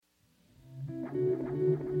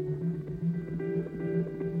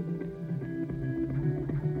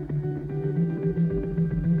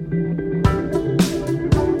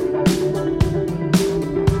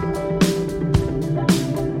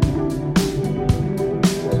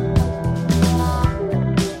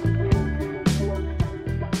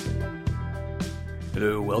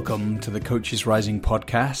Welcome to the Coaches Rising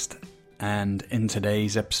podcast. And in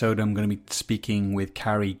today's episode, I'm going to be speaking with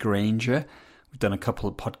Kari Granger. We've done a couple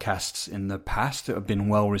of podcasts in the past that have been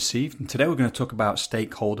well received. And today we're going to talk about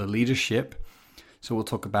stakeholder leadership. So we'll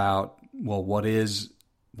talk about, what is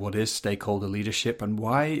stakeholder leadership and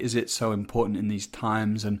why is it so important in these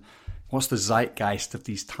times, and what's the zeitgeist of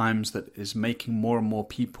these times that is making more and more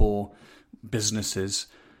people, businesses,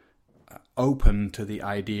 open to the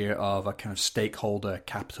idea of a kind of stakeholder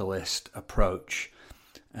capitalist approach.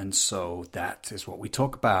 And so that is what we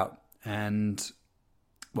talk about. And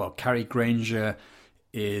Kari Granger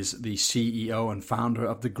is the CEO and founder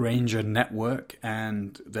of the Granger Network,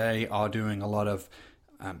 and they are doing a lot of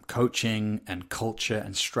coaching and culture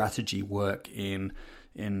and strategy work in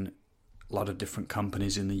a lot of different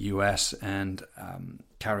companies in the US. And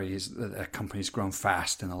their company's grown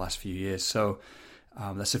fast in the last few years. So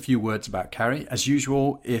that's a few words about Kari. As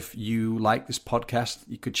usual, if you like this podcast,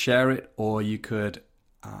 you could share it, or you could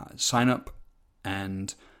sign up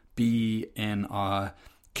and be in our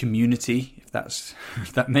community, if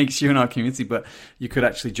that makes you in our community. But you could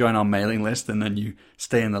actually join our mailing list, and then you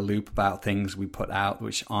stay in the loop about things we put out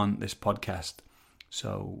which aren't this podcast.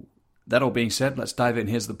 So that all being said, let's dive in.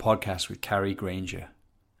 Here's the podcast with Kari Granger.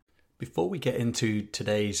 Before we get into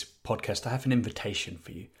today's podcast, I have an invitation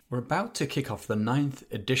for you. We're about to kick off the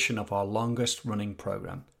 9th edition of our longest running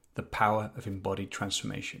program, The Power of Embodied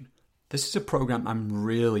Transformation. This is a program I'm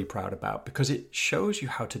really proud about because it shows you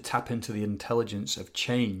how to tap into the intelligence of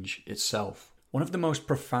change itself. One of the most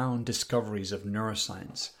profound discoveries of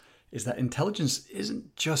neuroscience is that intelligence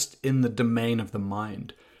isn't just in the domain of the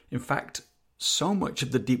mind. In fact, so much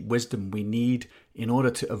of the deep wisdom we need in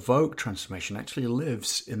order to evoke transformation actually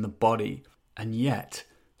lives in the body. And yet,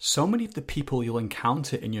 so many of the people you'll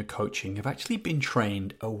encounter in your coaching have actually been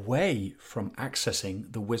trained away from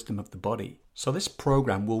accessing the wisdom of the body. So this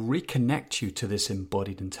program will reconnect you to this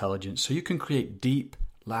embodied intelligence so you can create deep,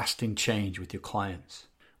 lasting change with your clients.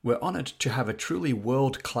 We're honored to have a truly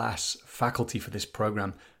world-class faculty for this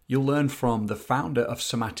program. You'll learn from the founder of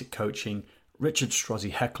somatic coaching, Richard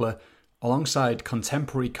Strozzi-Heckler, alongside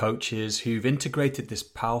contemporary coaches who've integrated this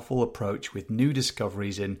powerful approach with new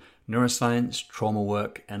discoveries in neuroscience, trauma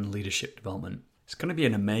work, and leadership development. It's going to be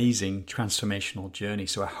an amazing transformational journey,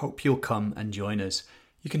 so I hope you'll come and join us.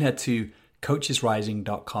 You can head to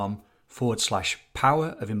coachesrising.com/power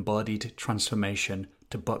of embodied transformation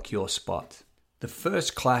to book your spot. The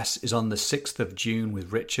first class is on the 6th of June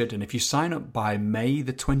with Richard, and if you sign up by May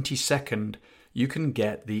the 22nd, you can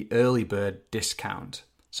get the early bird discount.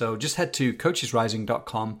 So just head to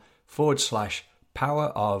coachesrising.com/power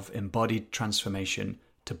of embodied transformation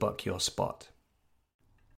to book your spot.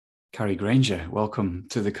 Kari Granger, welcome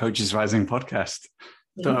to the Coaches Rising podcast.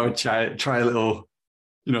 Thought I would try a little,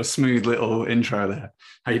 smooth little intro there.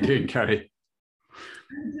 How you doing, Kari?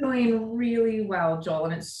 I'm doing really well, Joel,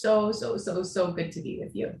 and it's so good to be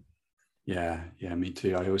with you. Yeah, me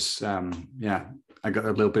too. I was, I got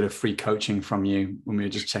a little bit of free coaching from you when we were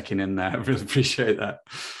just checking in there. I really appreciate that.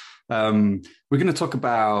 We're going to talk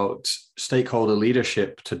about stakeholder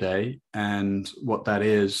leadership today and what that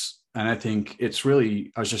is. And I think it's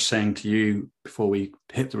really, I was just saying to you before we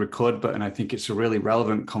hit the record button, I think it's a really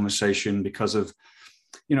relevant conversation because of,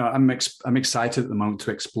 I'm excited at the moment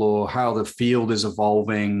to explore how the field is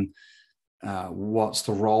evolving, what's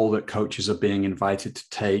the role that coaches are being invited to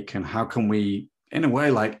take, and how can we, in a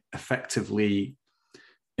way, effectively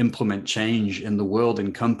implement change in the world,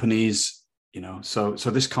 in companies, so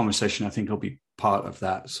this conversation, I think, will be part of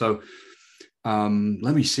that. So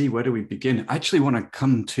let me see, where do we begin? I actually want to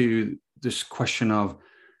come to this question of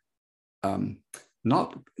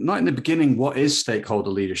not in the beginning, what is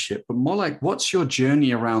stakeholder leadership, but more like, what's your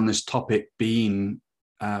journey around this topic been?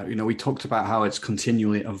 We talked about how it's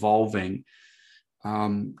continually evolving.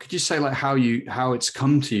 Could you say how it's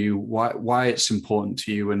come to you, why it's important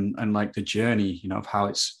to you, and like the journey, of how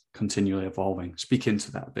it's continually evolving? Speak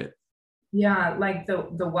into that a bit. Yeah, like the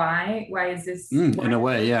why is this? In a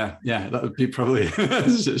way, yeah, that would be probably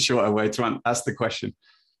a shorter way to ask the question.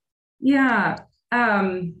 Yeah.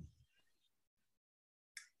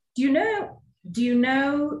 Do you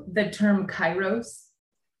know the term kairos?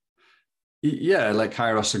 Yeah, like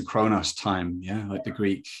kairos and chronos, time. Yeah, like the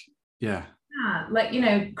Greek. Yeah.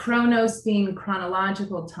 Yeah, chronos being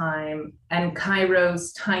chronological time and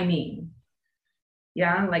kairos timing.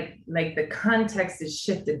 Yeah, like the context is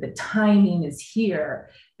shifted, the timing is here.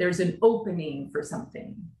 There's an opening for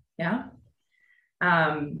something. Yeah.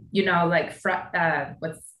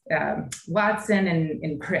 Watson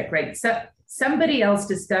and Crick, right? So somebody else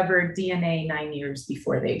discovered DNA 9 years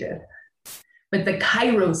before they did, but the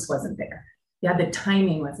kairos wasn't there. Yeah, the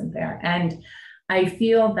timing wasn't there. And I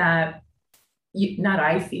feel that,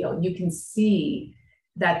 you can see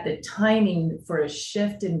that the timing for a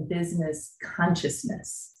shift in business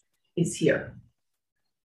consciousness is here.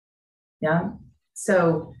 Yeah.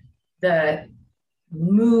 So the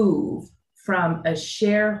move from a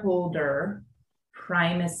shareholder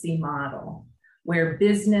primacy model where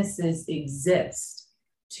businesses exist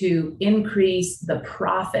to increase the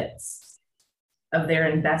profits of their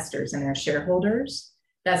investors and their shareholders.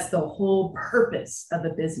 That's the whole purpose of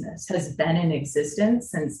a business, has been in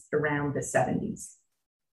existence since around the 70s.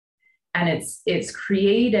 And it's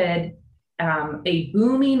created a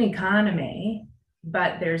booming economy,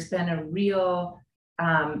 but there's been a real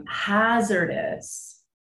hazardous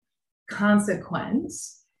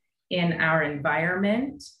consequence in our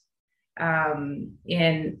environment,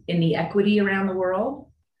 in the equity around the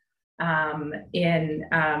world,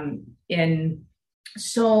 in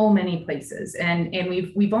so many places, and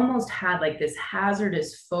we've almost had like this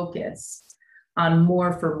hazardous focus on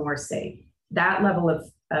more for more sake, that level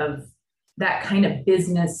of that kind of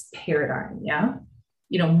business paradigm. Yeah,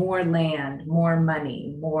 more land, more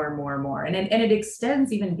money, more, and it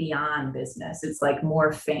extends even beyond business. It's like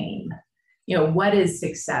more fame. What is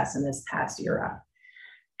success in this past era?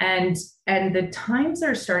 And the times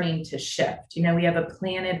are starting to shift. We have a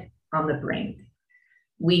planet on the brink.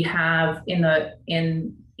 We have in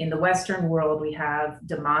the Western world, we have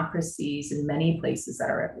democracies in many places that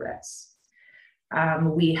are at risk.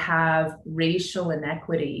 We have racial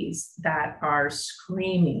inequities that are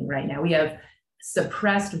screaming right now. We have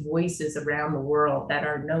suppressed voices around the world that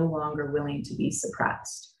are no longer willing to be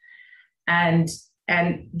suppressed. And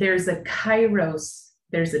there's a kairos,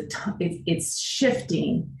 it's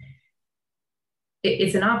shifting.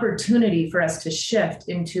 It's an opportunity for us to shift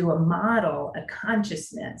into a model, a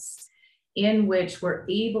consciousness in which we're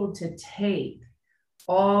able to take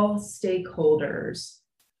all stakeholders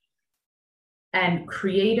and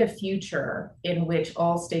create a future in which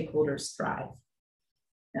all stakeholders thrive.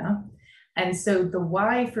 Yeah. And so the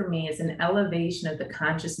why for me is an elevation of the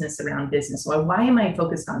consciousness around business. Well, why am I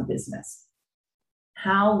focused on business?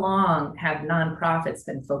 How long have nonprofits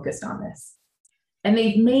been focused on this? And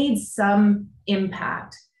they've made some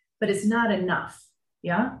impact, but it's not enough.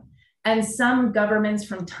 Yeah. And some governments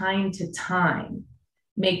from time to time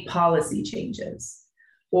make policy changes,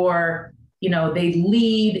 or, they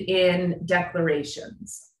lead in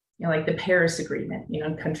declarations, like the Paris Agreement,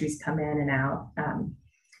 countries come in and out.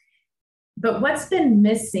 But what's been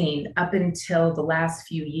missing up until the last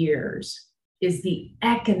few years is the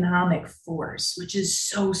economic force, which is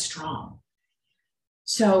so strong.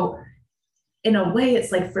 So in a way,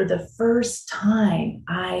 it's like for the first time,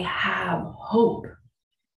 I have hope.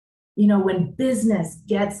 When business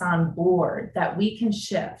gets on board, that we can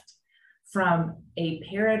shift from a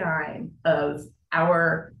paradigm of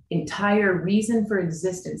our entire reason for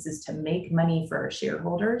existence is to make money for our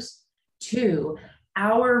shareholders, to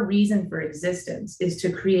our reason for existence is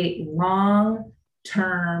to create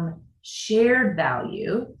long-term shared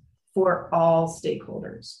value for all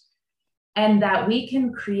stakeholders. And that we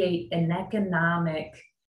can create an economic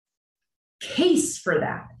case for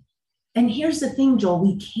that. And here's the thing, Joel,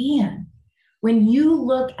 we can. When you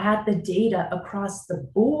look at the data across the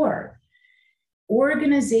board,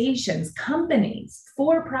 organizations, companies,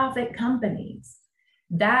 for-profit companies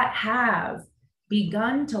that have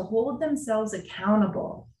begun to hold themselves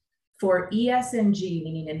accountable for ESG,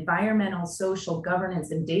 meaning environmental, social,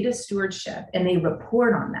 governance, and data stewardship, and they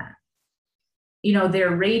report on that.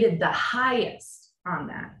 They're rated the highest on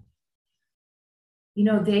that.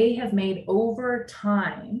 They have made over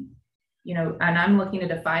time, and I'm looking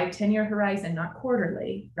at a 5-10 year horizon, not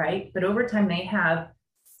quarterly, right? But over time, they have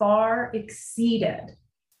far exceeded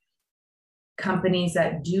companies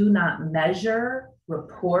that do not measure,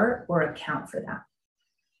 report, or account for that.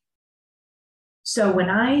 So when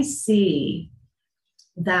I see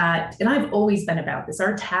that, and I've always been about this,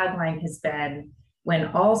 our tagline has been, when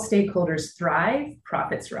all stakeholders thrive,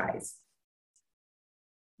 profits rise.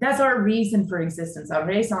 That's our reason for existence. Our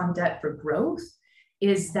raison d'etre for growth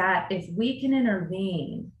is that if we can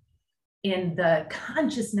intervene in the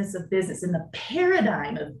consciousness of business, in the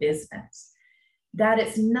paradigm of business, that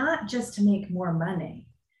it's not just to make more money,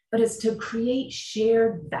 but it's to create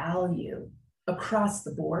shared value across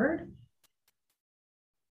the board,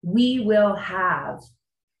 we will have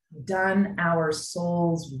done our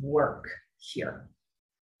soul's work here.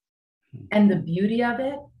 And the beauty of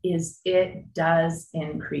it is it does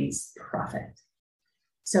increase profit.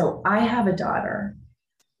 So I have a daughter,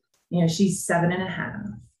 she's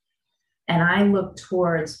 7.5. And I look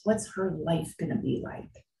towards what's her life going to be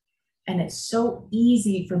like. And it's so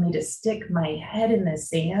easy for me to stick my head in the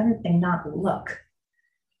sand and not look,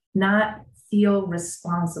 not feel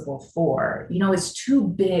responsible for. It's too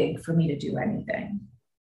big for me to do anything.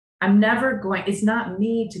 It's not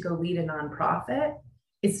me to go lead a nonprofit.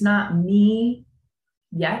 It's not me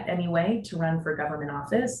yet, anyway, to run for government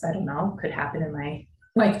office. I don't know, could happen in my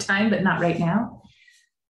lifetime, but not right now.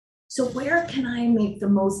 So where can I make the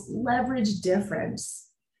most leverage difference,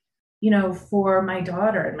 for my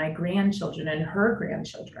daughter and my grandchildren and her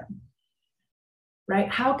grandchildren, right?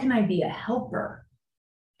 How can I be a helper?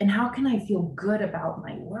 And how can I feel good about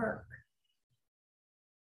my work?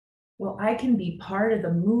 Well, I can be part of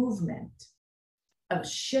the movement of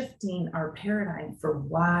shifting our paradigm for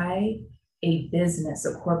why a business,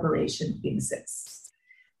 a corporation exists.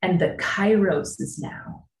 And the Kairos is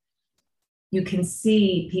now. You can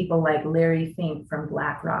see people like Larry Fink from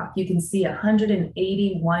BlackRock. You can see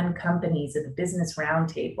 181 companies at the Business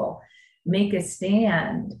Roundtable make a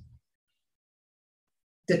stand,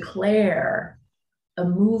 declare a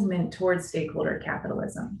movement towards stakeholder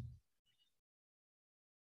capitalism.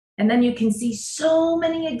 And then you can see so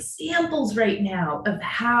many examples right now of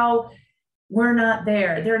how we're not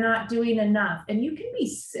there. They're not doing enough. And you can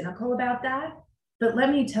be cynical about that. But let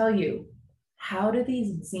me tell you, how do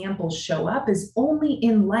these examples show up is only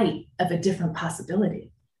in light of a different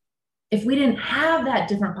possibility. If we didn't have that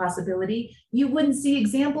different possibility, you wouldn't see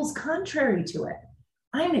examples contrary to it.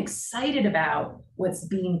 I'm excited about what's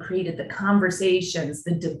being created, the conversations,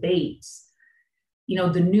 the debates,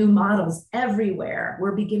 the new models everywhere.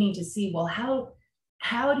 We're beginning to see, well,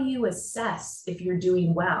 how do you assess if you're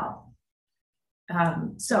doing well?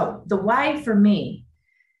 So the why for me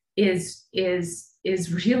is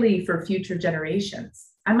really for future generations.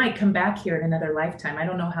 I might come back here in another lifetime. I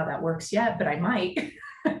don't know how that works yet, but I might.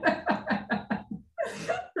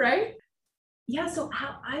 Right? Yeah, so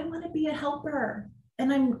I want to be a helper.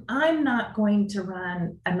 And I'm not going to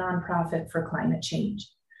run a nonprofit for climate change,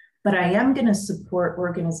 but I am going to support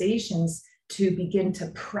organizations to begin to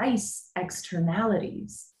price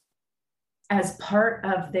externalities as part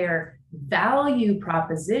of their value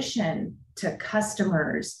proposition to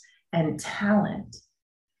customers and talent,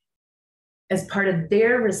 as part of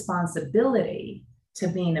their responsibility to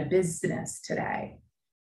being a business today.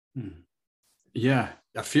 Yeah,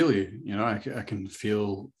 I feel you. I can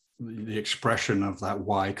feel the expression of that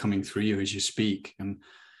why coming through you as you speak, and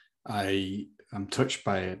I'm touched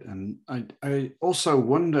by it. And I also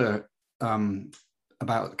wonder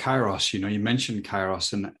about Kairos. You mentioned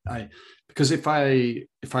Kairos, and because if I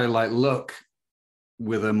like look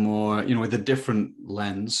with a more, with a different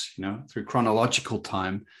lens, through chronological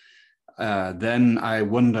time, then I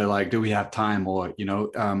wonder, like, do we have time, or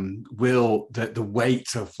will the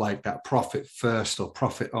weight of like that profit first or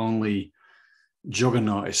profit only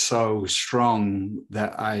juggernaut is so strong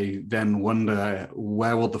that I then wonder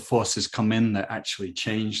where will the forces come in that actually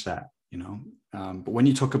change that, but when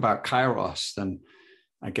you talk about Kairos, then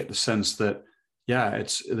I get the sense that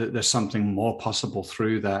there's something more possible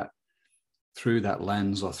through that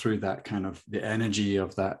lens, or through that kind of the energy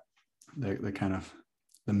of that, the kind of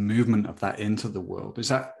the movement of that into the world. Is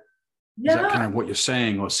that kind of what you're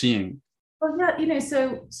saying or seeing? Well, yeah,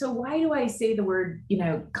 so why do I say the word,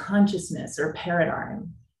 consciousness or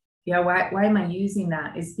paradigm? Why am I using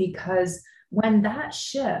that? Is because when that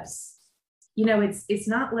shifts, it's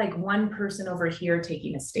not like one person over here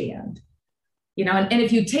taking a stand, and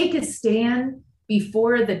if you take a stand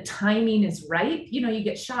before the timing is right, you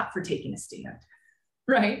get shot for taking a stand,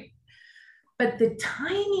 right? But the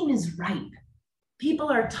timing is right.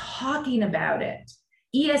 People are talking about it.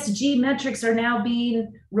 ESG metrics are now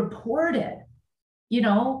being reported,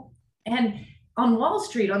 and on Wall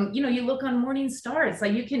Street, you look on Morningstar, it's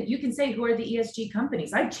like you can say, who are the ESG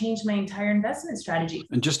companies? I've changed my entire investment strategy.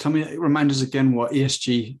 And just remind us again what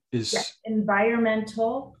ESG is. Yeah,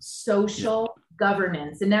 environmental, social,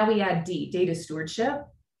 governance. And now we add D, data stewardship.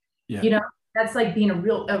 Yeah. That's like being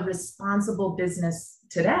a responsible business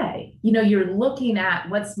today. You're looking at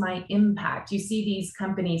what's my impact. You see these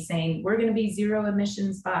companies saying, we're going to be zero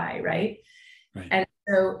emissions by, right? And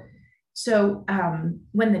so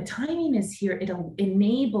when the timing is here, it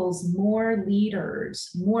enables more leaders,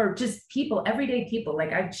 more just people, everyday people.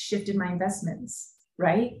 Like, I've shifted my investments,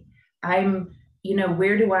 right?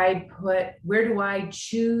 Where do I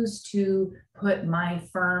choose to put my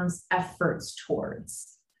firm's efforts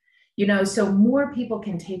towards? So more people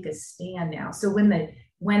can take a stand now. So when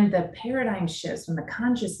the paradigm shifts, when the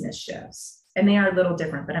consciousness shifts, and they are a little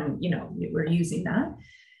different, but we're using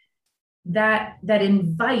that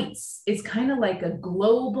invites, it's kind of like a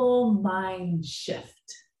global mind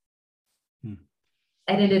shift.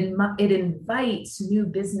 And it invites new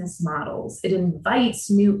business models. It invites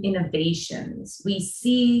new innovations. We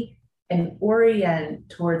see and orient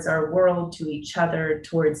towards our world, to each other,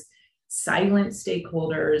 towards silent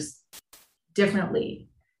stakeholders differently.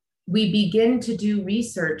 We begin to do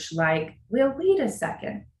research like, well, wait a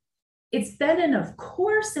second. It's been of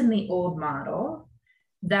course in the old model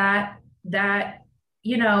that the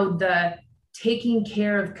taking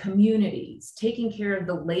care of communities, taking care of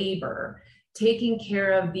the labor, taking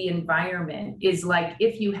care of the environment is like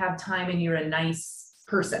if you have time and you're a nice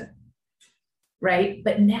person, right?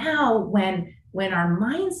 But now when our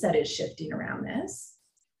mindset is shifting around this,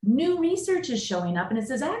 new research is showing up and it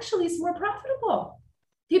says, actually, it's more profitable.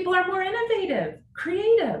 People are more innovative,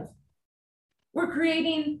 creative. We're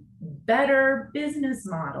creating better business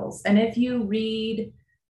models. And if you read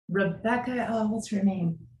Rebecca, what's her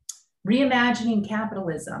name? Reimagining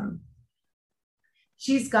Capitalism.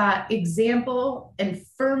 She's got example and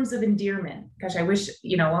firms of endearment. Gosh, I wish,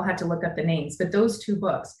 I'll have to look up the names, but those two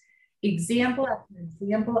books, example after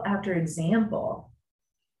example after example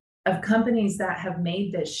of companies that have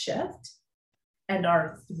made this shift and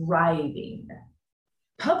are thriving.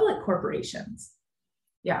 Public corporations.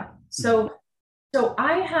 Yeah. So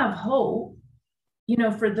I have hope,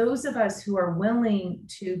 for those of us who are willing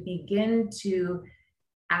to begin to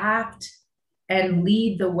act and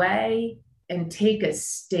lead the way and take a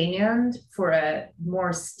stand for a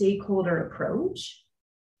more stakeholder approach,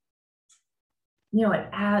 it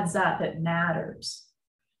adds up, it matters.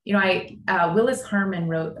 Willis Harman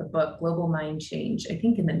wrote a book, Global Mind Change, I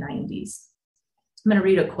think in the 90s. I'm going to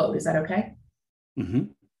read a quote. Is that okay? Mm-hmm.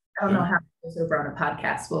 I don't know how it goes over on a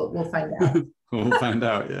podcast. We'll find out. We'll find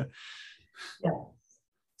out, yeah. Yeah.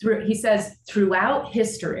 He says, throughout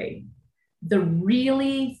history, the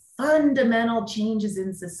really fundamental changes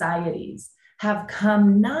in societies have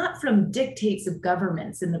come not from dictates of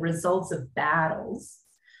governments and the results of battles,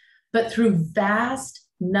 but through vast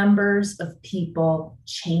numbers of people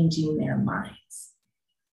changing their minds,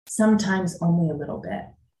 sometimes only a little bit.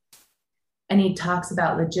 And he talks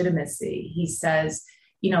about legitimacy. He says,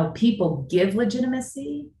 people give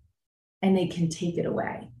legitimacy and they can take it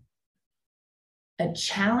away. A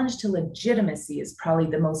challenge to legitimacy is probably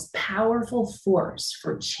the most powerful force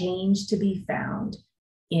for change to be found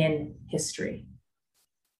in history.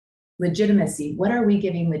 Legitimacy, what are we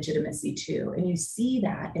giving legitimacy to? And you see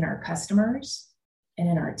that in our customers and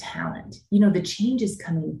in our talent. The change is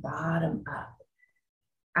coming bottom up.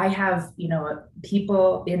 I have,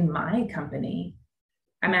 people in my company.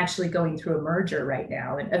 I'm actually going through a merger right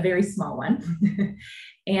now, a very small one.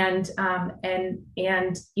 and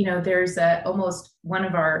there's almost one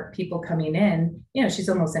of our people coming in, she's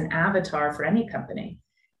almost an avatar for any company,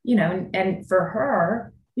 and for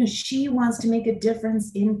her, she wants to make a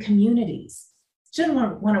difference in communities. She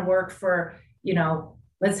doesn't want to work for,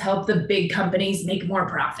 let's help the big companies make more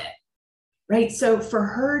profit. Right. So for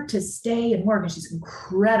her to stay and work, and she's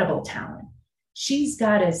incredible talent, she's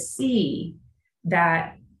got to see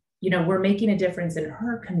that, we're making a difference in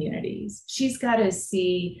her communities. She's got to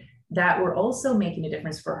see that we're also making a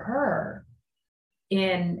difference for her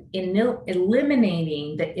in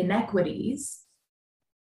eliminating the inequities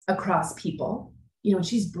across people.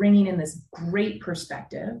 She's bringing in this great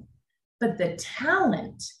perspective, but the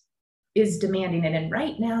talent is demanding it. And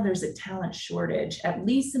right now there's a talent shortage, at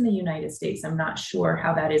least in the United States. I'm not sure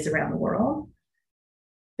how that is around the world,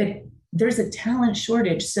 but there's a talent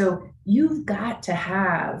shortage. So you've got to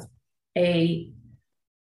have you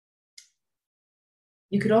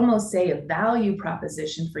could almost say, a value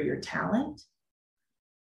proposition for your talent.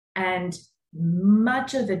 And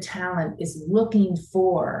much of the talent is looking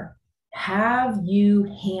for, have you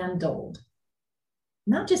handled,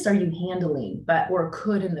 not just are you handling, or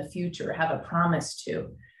could in the future have a promise to,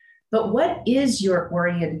 but what is your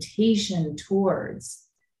orientation towards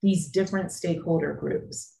these different stakeholder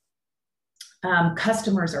groups?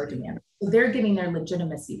 Customers are demanding. So they're getting their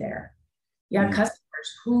legitimacy there. Yeah, customers,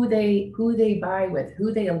 who they buy with,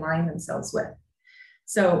 who they align themselves with.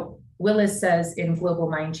 So Willis says in Global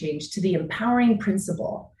Mind Change, to the empowering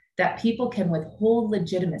principle that people can withhold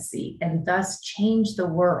legitimacy and thus change the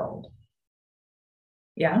world.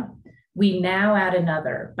 Yeah, we now add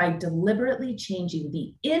another: by deliberately changing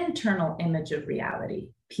the internal image of reality,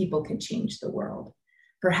 people can change the world.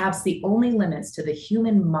 Perhaps the only limits to the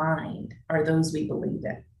human mind are those we believe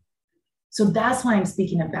in. So that's why I'm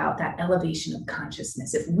speaking about that elevation of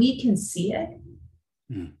consciousness. If we can see it,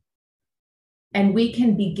 and we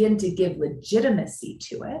can begin to give legitimacy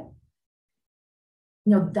to it,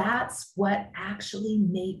 that's what actually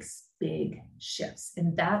makes big shifts.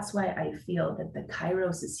 And that's why I feel that the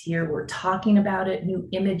Kairos is here. We're talking about it. New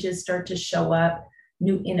images start to show up.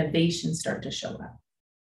 New innovations start to show up.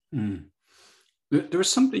 Mm. There was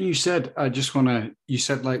something you said, you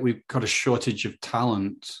said like we've got a shortage of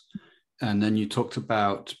talent. And then you talked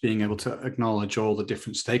about being able to acknowledge all the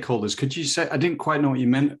different stakeholders. Could you say, I didn't quite know what you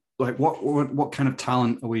meant. Like what kind of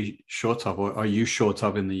talent are we short of, or are you short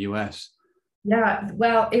of in the US? Yeah,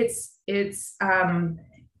 well, it's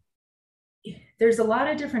there's a lot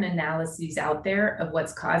of different analyses out there of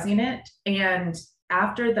what's causing it. And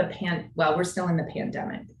after we're still in the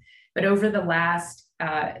pandemic, but over the last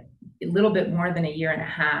a little bit more than a year and a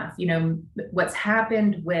half, what's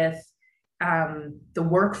happened with the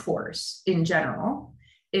workforce in general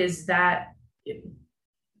is that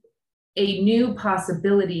a new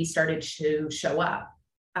possibility started to show up,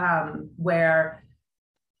 where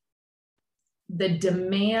the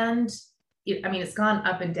demand, it's gone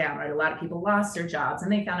up and down, right? A lot of people lost their jobs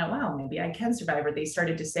and they found out, wow, maybe I can survive. Or they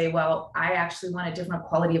started to say, well, I actually want a different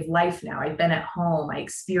quality of life now. I've been at home. I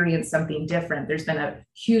experienced something different. There's been a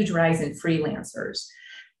huge rise in freelancers.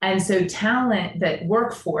 And so the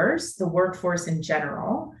workforce in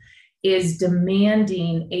general is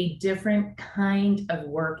demanding a different kind of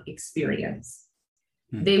work experience.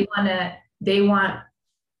 They want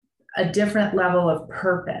a different level of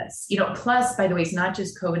purpose, plus, by the way, it's not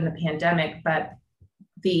just COVID and the pandemic, but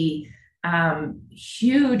the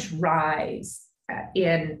huge rise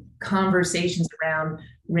in conversations around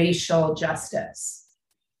racial justice.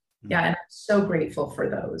 Yeah, and I'm so grateful for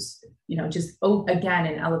those, again,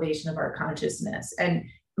 an elevation of our consciousness and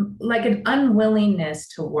like an unwillingness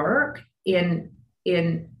to work in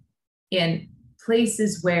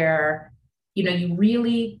places where, you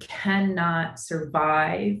really cannot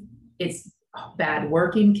survive. It's bad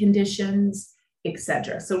working conditions,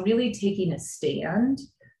 etc. So really taking a stand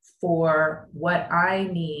for what I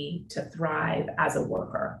need to thrive as a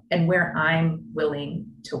worker and where I'm willing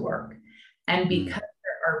to work. And because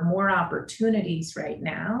there are more opportunities right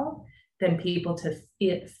now than people to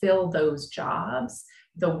fill those jobs,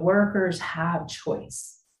 the workers have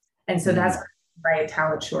choice. And so that's by a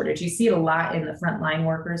talent shortage. You see it a lot in the frontline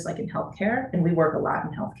workers, like in healthcare, and we work a lot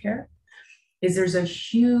in healthcare, is there's a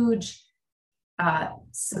huge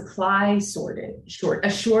supply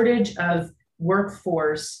shortage of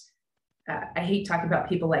workforce. I hate talking about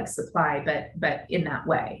people like supply, but in that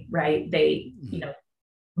way, right? They,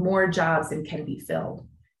 more jobs than can be filled,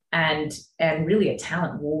 and really a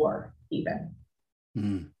talent war even.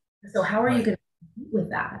 So how are you going to compete with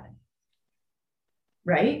that?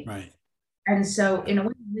 Right. And so in a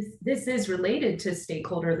way, this is related to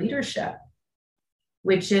stakeholder leadership,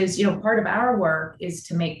 which is, part of our work is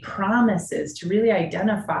to make promises, to really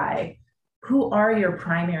identify who are your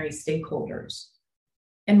primary stakeholders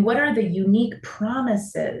and what are the unique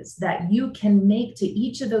promises that you can make to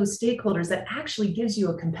each of those stakeholders that actually gives you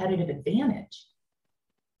a competitive advantage.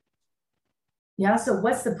 Yeah, so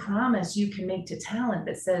what's the promise you can make to talent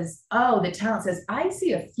that says, the talent says, I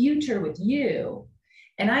see a future with you.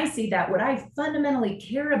 And I see that what I fundamentally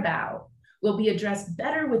care about will be addressed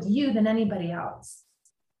better with you than anybody else.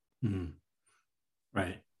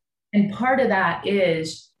 Right. And part of that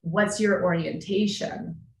is, what's your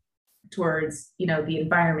orientation towards, the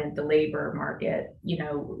environment, the labor market,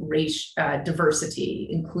 race, diversity,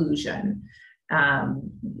 inclusion,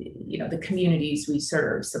 the communities we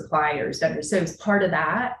serve, suppliers, vendors. So as part of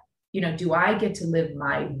that, do I get to live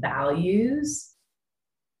my values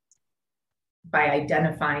by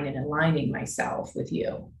identifying and aligning myself with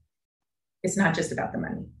you? It's not just about the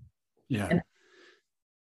money.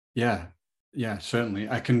 Yeah, certainly.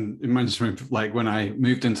 I can imagine like when I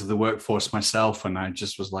moved into the workforce myself and I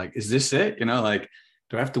just was like, is this it? Do I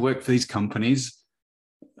have to work for these companies?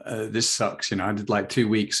 This sucks. I did like 2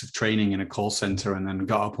 weeks of training in a call center and then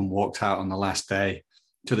got up and walked out on the last day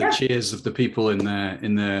to the cheers of the people in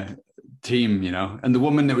the team, and the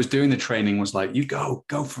woman that was doing the training was like, you go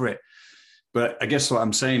for it. But I guess what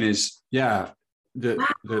I'm saying is, I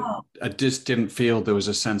just didn't feel there was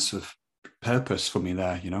a sense of purpose for me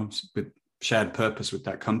there, with shared purpose with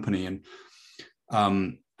that company. And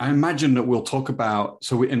I imagine that we'll talk about,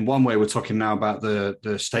 so in one way, we're talking now about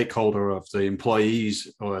the stakeholder of the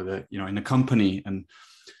employees or in the company and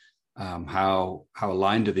how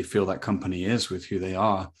aligned do they feel that company is with who they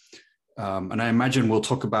are. And I imagine we'll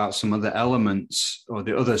talk about some other elements or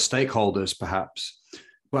the other stakeholders perhaps.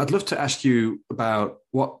 But I'd love to ask you about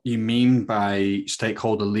what you mean by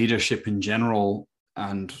stakeholder leadership in general,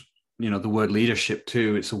 and the word leadership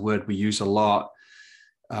too. It's a word we use a lot.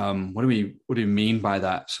 What do you mean by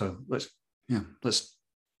that? So let's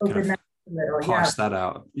open that a little. Parse that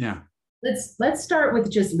out. Yeah. Let's start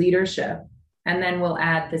with just leadership, and then we'll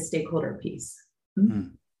add the stakeholder piece.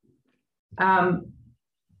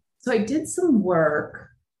 So I did some work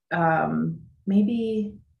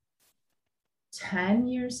maybe 10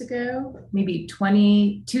 years ago, maybe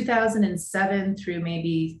 2007 through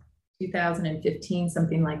maybe 2015,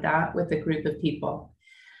 something like that, with a group of people.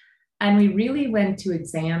 And we really went to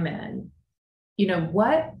examine,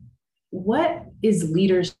 what is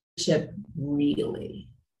leadership really?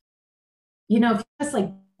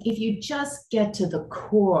 If you just get to the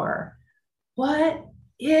core, what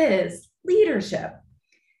is leadership?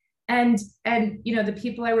 And the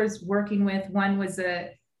people I was working with, one was a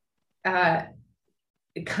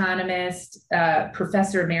economist,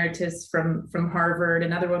 professor emeritus from Harvard.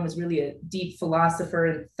 Another one was really a deep philosopher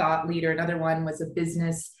and thought leader. Another one was a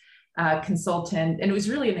business consultant. And it was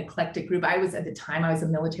really an eclectic group. At the time, I was a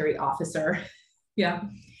military officer. Yeah.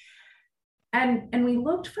 And we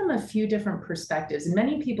looked from a few different perspectives. And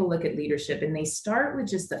many people look at leadership and they start with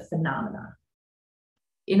just the phenomena.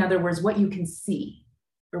 In other words, what you can see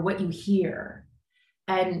or what you hear.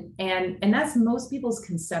 And that's most people's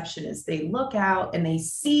conception, is they look out and they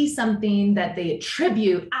see something that they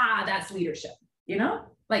attribute, that's leadership,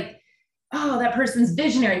 like, oh, that person's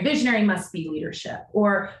visionary must be leadership.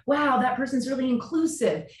 Or, wow, that person's really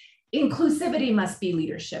inclusivity must be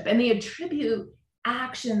leadership. And they attribute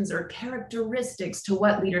actions or characteristics to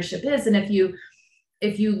what leadership is. And if you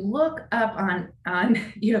look up on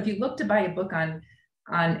if you look to buy a book on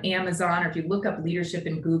Amazon, or if you look up leadership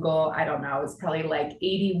in Google, I don't know, it's probably like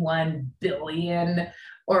 81 billion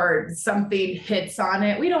or something hits on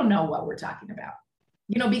it. We don't know what we're talking about,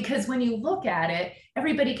 because when you look at it,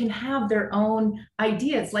 everybody can have their own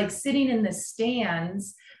ideas, like sitting in the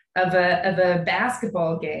stands of a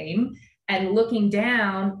basketball game and looking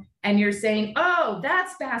down, and you're saying, oh,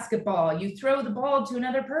 that's basketball. You throw the ball to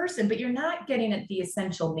another person, but you're not getting at the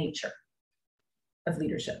essential nature of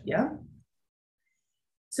leadership. Yeah.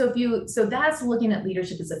 So that's looking at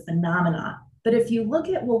leadership as a phenomenon. But if you look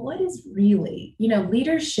at, well, what is really,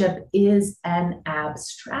 leadership is an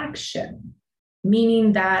abstraction,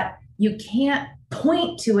 meaning that you can't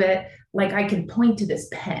point to it like I can point to this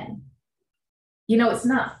pen. It's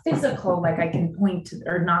not physical, like I can point to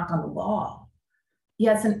or knock on the wall.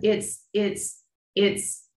 Yes, and it's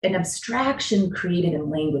an abstraction created in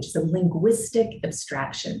language. It's a linguistic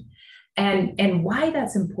abstraction. And why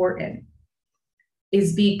that's important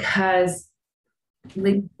is because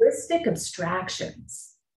linguistic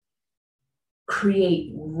abstractions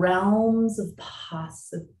create realms of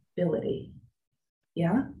possibility.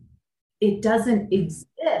 Yeah. It doesn't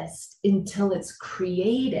exist until it's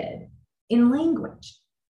created in language.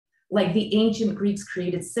 Like the ancient Greeks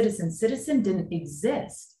created citizen. Citizen didn't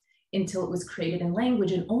exist until it was created in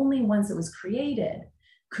language. And only once it was created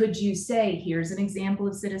could you say, here's an example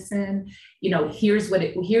of citizen, here's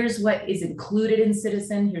what is included in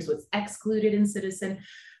citizen, here's what's excluded in citizen.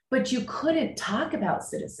 But you couldn't talk about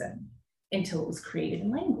citizen until it was created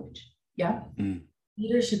in language. Yeah.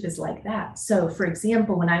 Leadership is like that. So for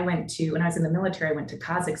example, when I was in the military, I went to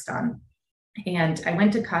Kazakhstan. And I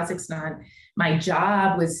went to Kazakhstan. My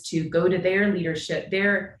job was to go to their leadership,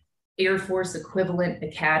 their Air Force equivalent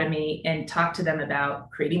academy, and talk to them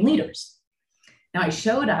about creating leaders. Now I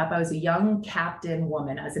showed up, I was a young captain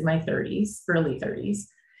woman. I was in my 30s, early 30s.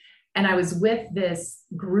 And I was with this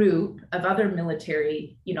group of other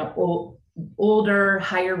military, older,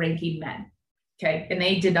 higher ranking men. Okay. And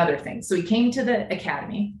they did other things. So we came to the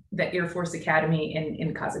academy, the Air Force Academy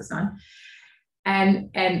in Kazakhstan. And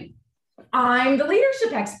I'm the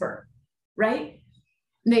leadership expert, right?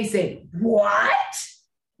 And they say, what?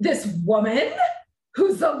 This woman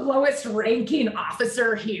who's the lowest ranking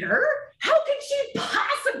officer here? How can she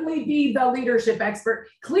possibly be the leadership expert?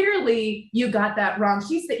 Clearly, you got that wrong.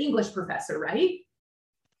 She's the English professor, right?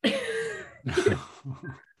 They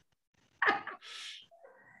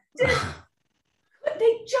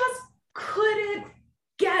just couldn't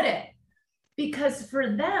get it. Because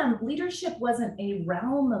for them, leadership wasn't a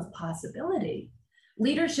realm of possibility.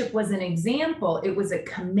 Leadership was an example. It was a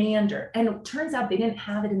commander. And it turns out they didn't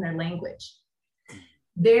have it in their language.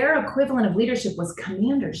 Their equivalent of leadership was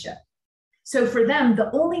commandership. So for them,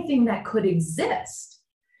 the only thing that could exist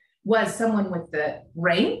was someone with the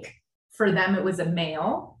rank. For them, it was a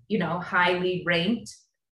male, highly ranked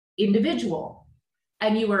individual.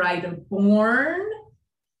 And you were either born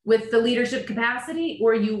with the leadership capacity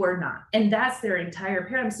or you were not. And that's their entire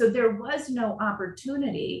paradigm. So there was no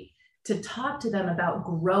opportunity to talk to them about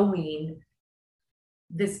growing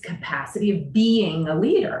this capacity of being a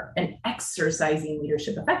leader and exercising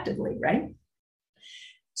leadership effectively, right?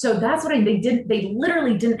 So that's what they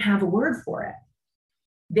literally didn't have a word for it.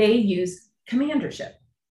 They use commandership.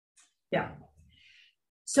 Yeah.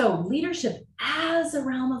 So leadership as a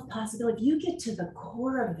realm of possibility, if you get to the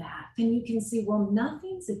core of that, then you can see, well,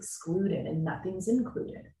 nothing's excluded and nothing's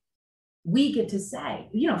included. We get to say,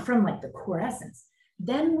 from like the core essence,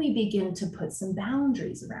 then we begin to put some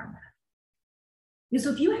boundaries around that. So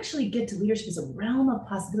if you actually get to leadership as a realm of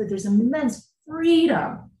possibility, there's immense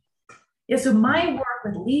freedom. Yeah, so my work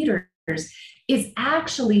with leaders is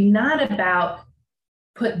actually not about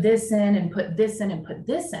put this in and put this in and put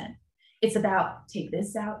this in. It's about take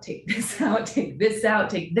this out, take this out, take this out,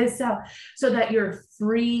 take this out, so that you're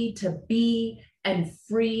free to be and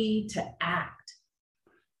free to act.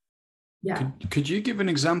 Yeah. Could you give an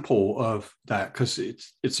example of that? Because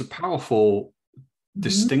it's a powerful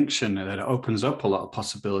distinction that opens up a lot of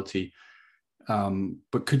possibility.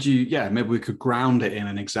 But could you, maybe we could ground it in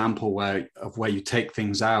an example where you take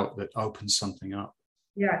things out that opens something up.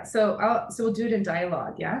 Yeah. So we'll do it in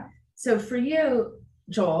dialogue. Yeah. So for you,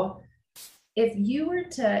 Joel, if you were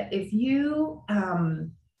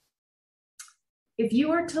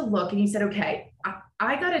to look and you said, okay,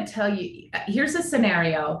 I got to tell you, here's a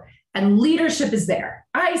scenario and leadership is there.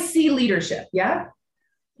 I see leadership. Yeah.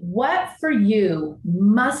 What for you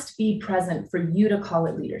must be present for you to call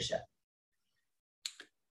it leadership?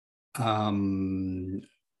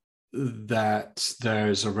 That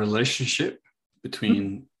there's a relationship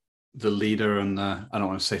between the leader and I don't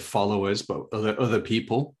want to say followers, but other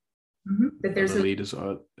people. That there's other leaders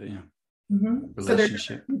or So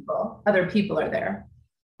relationship. there's other people are there.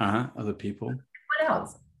 Other people. What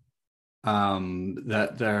else?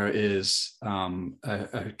 That there is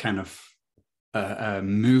a kind of a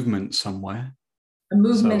movement somewhere. A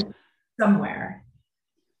movement somewhere.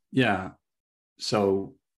 Yeah.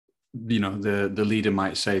 So, the leader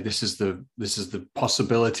might say, this is the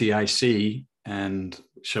possibility I see, and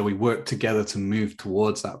shall we work together to move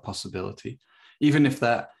towards that possibility? Even if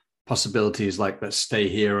that possibility is like, let's stay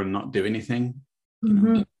here and not do anything.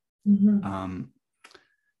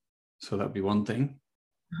 So that'd be one thing.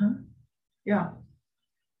 Yeah.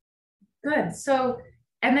 Good. So,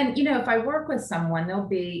 and then, if I work with someone, there'll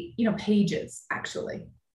be, pages actually.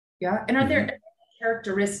 Yeah. And are there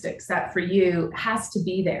characteristics that for you has to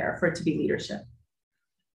be there for it to be leadership?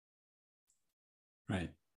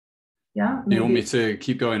 Right. Yeah. Do you want me to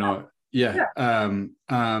keep going? Or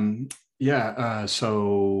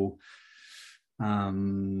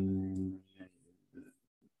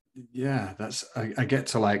that's I get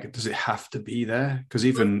to like, does it have to be there? Because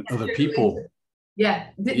even other people,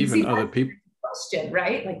 other people question,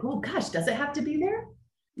 right? Like, oh gosh, does it have to be there?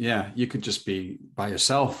 Yeah, you could just be by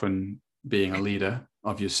yourself and being a leader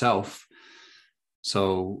of yourself.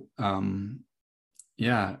 So and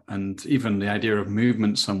even the idea of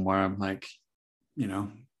movement somewhere, I'm like,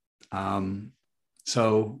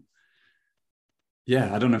 so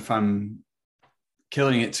I don't know if I'm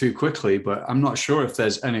killing it too quickly, but I'm not sure if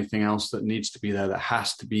there's anything else that needs to be there, that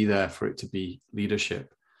has to be there for it to be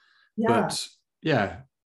leadership. But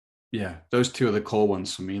those two are the core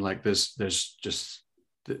ones for me. Like there's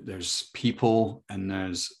people and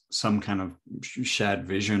there's some kind of shared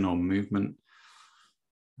vision or movement.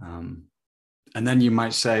 And then you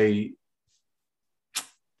might say,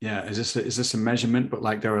 is this a measurement? But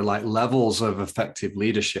like there are like levels of effective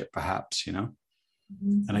leadership, perhaps,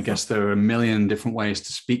 And I guess there are a million different ways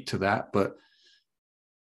to speak to that, but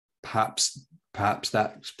perhaps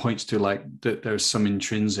that points to like that there's some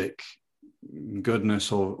intrinsic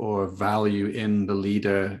goodness or value in the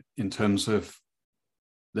leader in terms of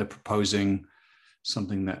they're proposing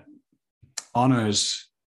something that honors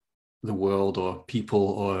the world or people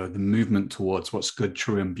or the movement towards what's good,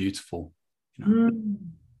 true, and beautiful.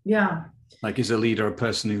 Like, is a leader a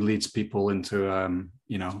person who leads people into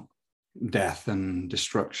death and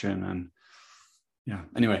destruction? And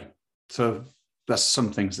anyway, so that's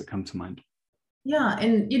some things that come to mind.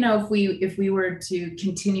 And if we were to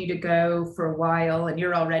continue to go for a while, and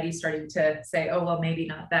you're already starting to say, oh well, maybe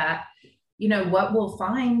not that, what we'll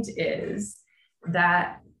find is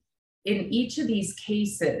that in each of these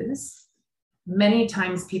cases, many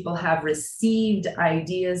times people have received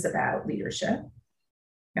ideas about leadership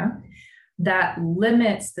that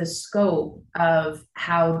limits the scope of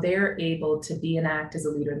how they're able to be and act as a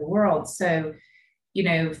leader in the world. So,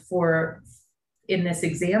 in this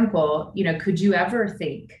example, could you ever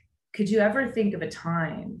think of a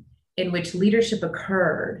time in which leadership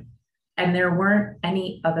occurred and there weren't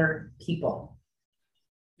any other people?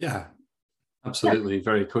 Yeah, absolutely. Yeah.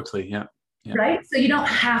 Very quickly. Yeah. Right. So you don't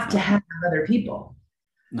have to have other people.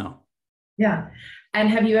 No. Yeah. And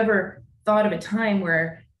have you ever thought of a time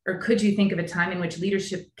where Or could you think of a time in which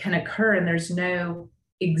leadership can occur and there's no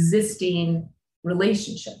existing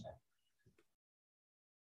relationship?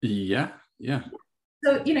 Yeah.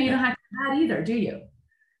 So, you don't have to add either, do you?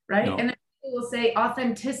 Right. No. And then people will say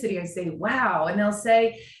authenticity. I say, wow. And they'll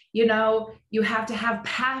say, you have to have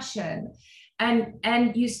passion.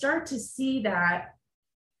 And you start to see that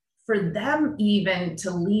for them, even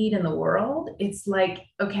to lead in the world, it's like,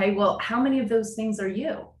 okay, well, how many of those things are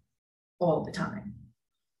you all the time?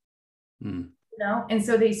 And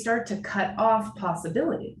so they start to cut off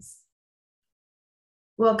possibilities.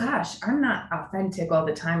 Well, gosh, I'm not authentic all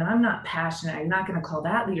the time and I'm not passionate. I'm not going to call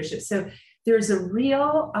that leadership. So there's a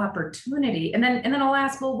real opportunity. And then I'll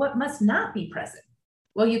ask, well, what must not be present?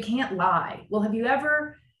 Well, you can't lie. Well,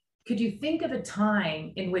 could you think of a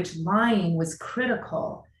time in which lying was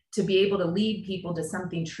critical to be able to lead people to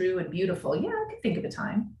something true and beautiful? Yeah, I could think of a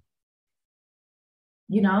time,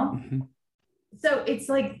 Mm-hmm. So it's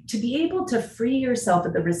like to be able to free yourself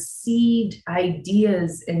of the received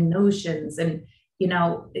ideas and notions and,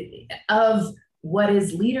 of what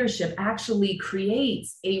is leadership actually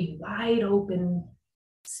creates a wide open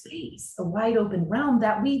space, a wide open realm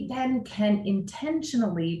that we then can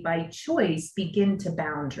intentionally, by choice, begin to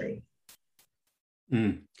boundary.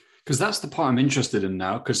 Because that's the part I'm interested in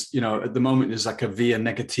now. Because, at the moment there's like a via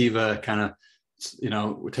negativa kind of,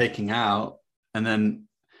 we're taking out, and then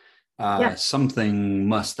something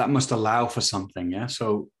must allow for something. Yeah.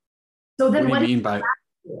 So then what do you mean by,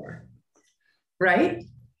 right?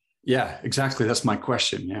 Yeah, exactly. That's my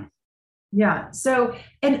question. Yeah. Yeah. So,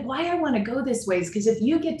 and why I want to go this way is because if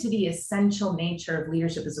you get to the essential nature of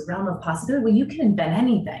leadership as a realm of possibility, well, you can invent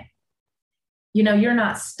anything. You're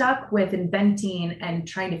not stuck with inventing and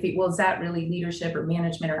trying to figure, well, is that really leadership or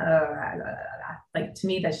management or like, to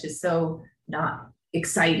me, that's just so not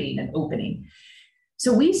exciting and opening.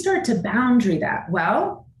 So we start to boundary that.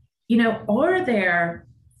 Well, are there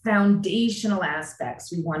foundational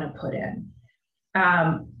aspects we want to put in?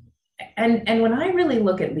 And when I really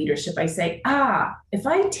look at leadership, I say, if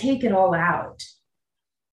I take it all out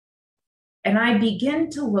and I begin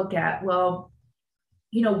to look at, well,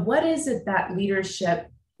 what is it that leadership,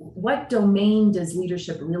 what domain does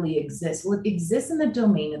leadership really exist? Well, it exists in the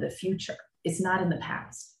domain of the future. It's not in the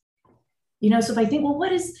past. So if I think, well,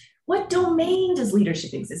 what domain does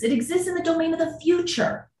leadership exist? It exists in the domain of the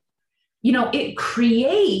future. It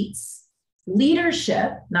creates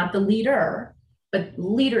leadership, not the leader, but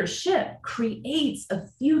leadership creates a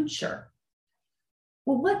future.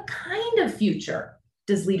 Well, what kind of future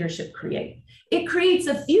does leadership create? It creates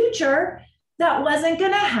a future that wasn't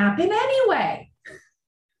going to happen anyway.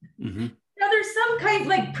 Mm-hmm. Now, there's some kind of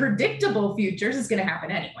like predictable futures is going to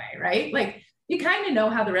happen anyway, right? Like you kind of know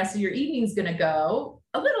how the rest of your evening's going to go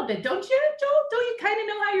a little bit, don't you, Joel? Don't you kind of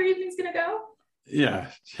know how your evening's going to go?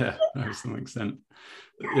 Yeah, to some extent.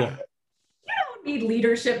 Yeah. You don't need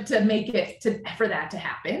leadership to make it for that to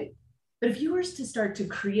happen. But if you were to start to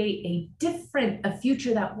create a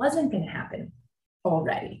future that wasn't going to happen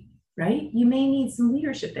already, right? You may need some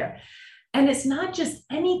leadership there. And it's not just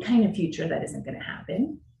any kind of future that isn't going to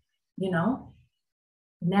happen,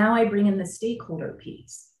 Now I bring in the stakeholder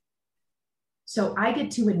piece. So I get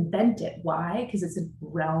to invent it. Why? Because it's a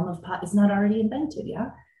realm of, it's not already invented,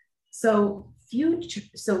 yeah? So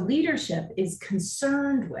leadership is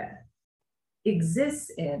concerned with,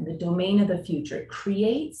 exists in the domain of the future. It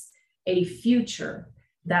creates a future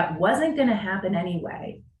that wasn't going to happen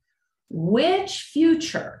anyway. Which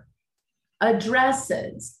future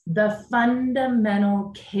addresses the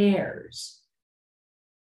fundamental cares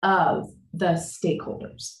of the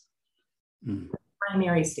stakeholders,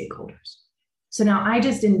 primary stakeholders. So now I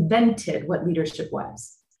just invented what leadership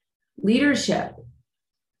was. Leadership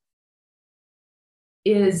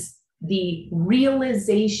is the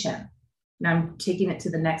realization. Now I'm taking it to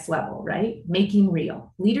the next level, right? Making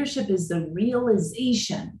real. Leadership is the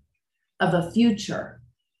realization of a future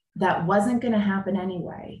that wasn't going to happen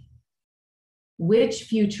anyway. Which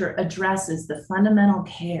future addresses the fundamental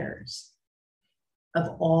cares of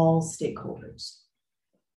all stakeholders?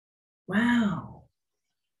 Wow.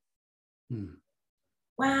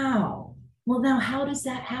 Wow. Well, now how does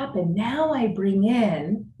that happen? Now I bring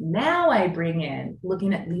in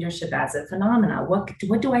looking at leadership as a phenomenon.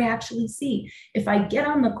 What do I actually see? If I get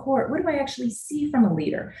on the court, what do I actually see from a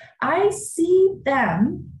leader? I see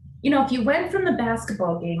them, if you went from the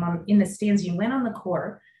basketball game in the stands, you went on the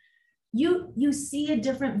court, you see a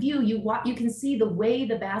different view. You can see the way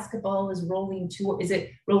the basketball is rolling is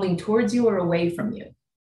it rolling towards you or away from you?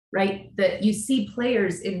 Right? That you see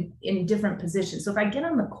players in different positions. So if I get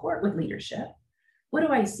on the court with leadership, what do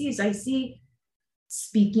I see? So I see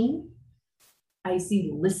speaking, I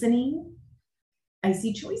see listening, I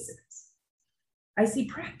see choices, I see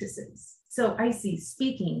practices. So I see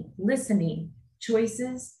speaking, listening,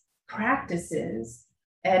 choices, practices,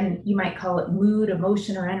 and you might call it mood,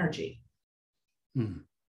 emotion, or energy.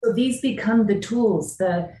 So these become the tools,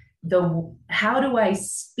 the how do I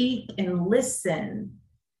speak and listen,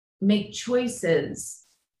 make choices,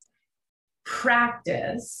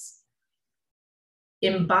 practice,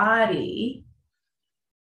 embody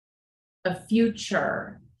a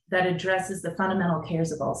future that addresses the fundamental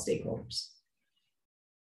cares of all stakeholders.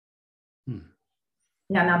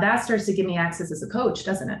 Yeah, now that starts to give me access as a coach,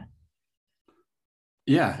 doesn't it?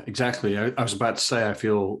 Yeah, exactly. I was about to say, I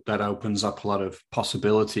feel that opens up a lot of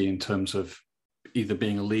possibility in terms of either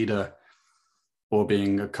being a leader or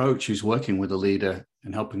being a coach who's working with a leader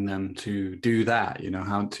and helping them to do that,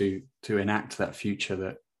 how to enact that future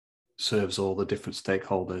that serves all the different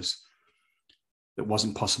stakeholders that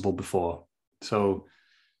wasn't possible before. So,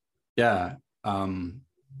 yeah. So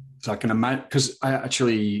I can imagine, because I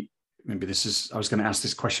actually, I was going to ask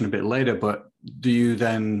this question a bit later, but do you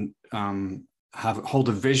then hold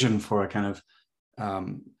a vision for a kind of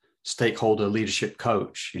stakeholder leadership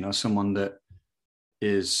coach, someone that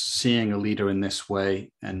is seeing a leader in this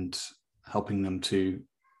way and helping them to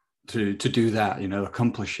do that,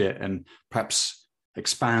 accomplish it, and perhaps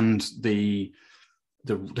expand the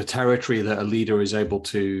territory that a leader is able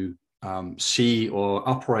to see or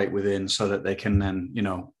operate within, so that they can then,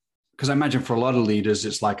 because I imagine for a lot of leaders,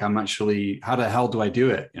 it's like, how the hell do I do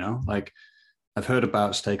it? Like, I've heard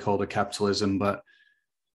about stakeholder capitalism, but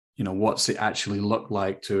what's it actually look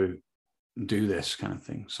like to do this kind of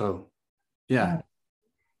thing? So, yeah.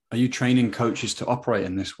 Are you training coaches to operate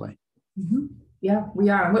in this way? Mm-hmm. Yeah, we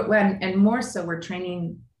are. And more so,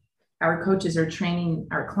 our coaches are training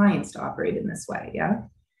our clients to operate in this way. Yeah.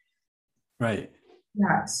 Right.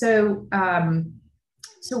 Yeah. So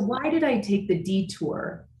why did I take the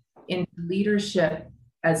detour in leadership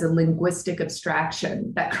as a linguistic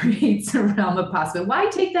abstraction that creates a realm of possibility? Why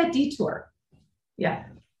take that detour? Yeah.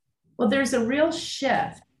 Well, there's a real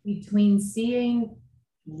shift between seeing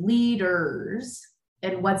leaders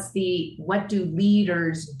and what do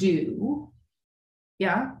leaders do?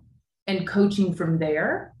 Yeah. And coaching from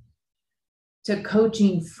there to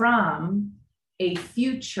coaching from a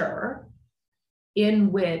future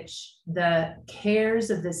in which the cares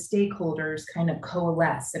of the stakeholders kind of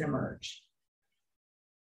coalesce and emerge.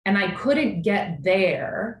 And I couldn't get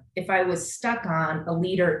there if I was stuck on a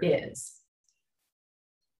leader is.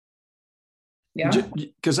 Yeah.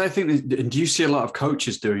 Because I think, do you see a lot of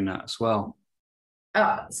coaches doing that as well?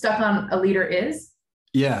 Stuck on a leader is?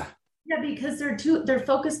 Yeah. Yeah, because they're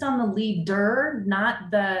focused on the leader,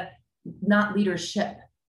 not leadership.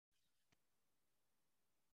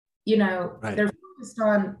 Right. They're focused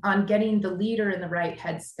on getting the leader in the right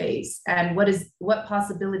headspace and what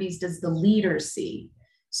possibilities does the leader see.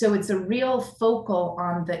 So it's a real focal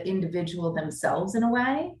on the individual themselves in a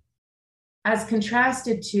way, as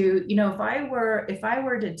contrasted to, if I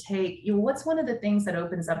were to take, what's one of the things that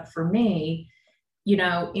opens up for me,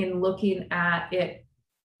 in looking at it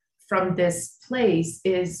from this place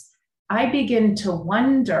is I begin to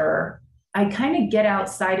wonder, I kind of get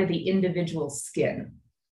outside of the individual skin.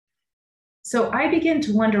 So I begin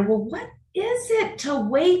to wonder, well, what is it to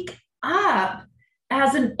wake up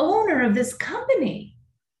as an owner of this company?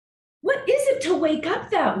 What is it to wake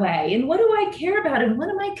up that way? And what do I care about? And what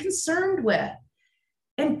am I concerned with?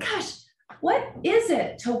 And gosh, what is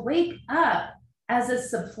it to wake up as a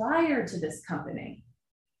supplier to this company?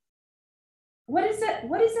 What does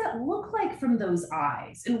that look like from those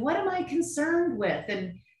eyes? And what am I concerned with?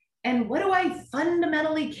 And what do I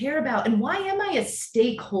fundamentally care about? And why am I a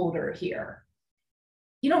stakeholder here?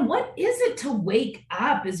 What is it to wake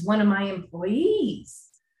up as one of my employees?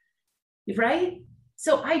 Right?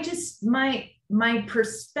 So my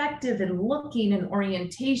perspective and looking and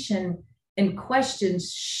orientation and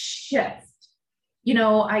questions shift.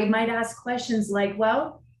 I might ask questions like,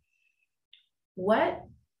 well, what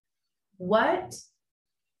do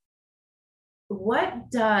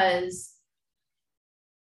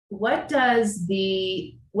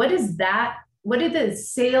the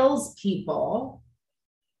salespeople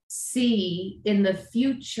see in the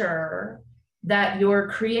future that you're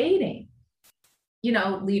creating?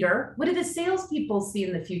 Leader, what do the salespeople see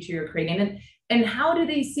in the future you're creating? And how do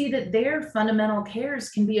they see that their fundamental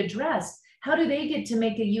cares can be addressed? How do they get to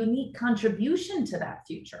make a unique contribution to that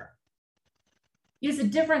future? It's a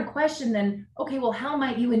different question than, okay, well, how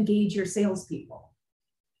might you engage your salespeople?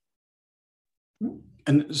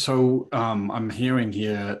 And so I'm hearing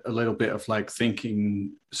here a little bit of like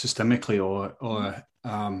thinking systemically or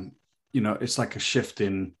it's like a shift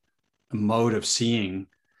in a mode of seeing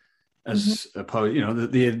Mhm. as opposed,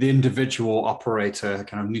 the individual operator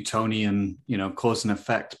kind of Newtonian, cause and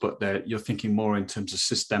effect, but you're thinking more in terms of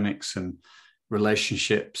systemics and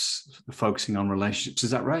relationships, focusing on relationships.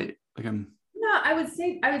 Is that right? Like, No, I would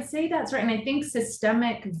say that's right. And I think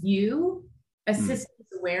systemic view, a systems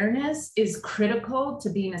awareness is critical to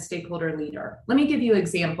being a stakeholder leader. Let me give you an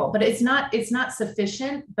example, but it's not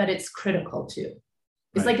sufficient, but it's critical too.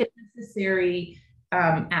 It's right. like a necessary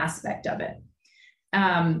aspect of it.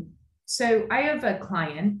 So I have a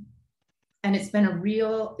client, and it's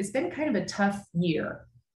been kind of a tough year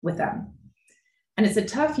with them. And it's a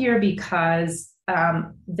tough year because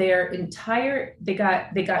they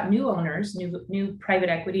got new owners, new private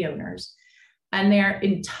equity owners, and their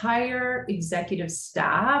entire executive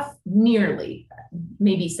staff, nearly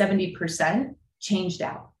maybe 70%, changed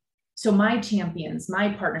out. So my champions, my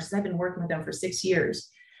partners, I've been working with them for 6 years.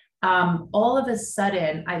 All of a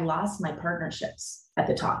sudden, I lost my partnerships at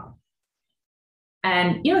the top.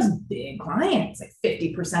 And it's big clients, like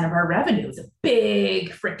 50% of our revenue. It's a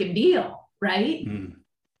big freaking deal, right?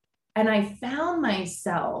 And I found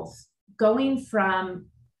myself going from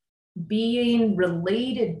being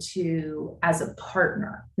related to as a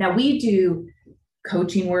partner. Now we do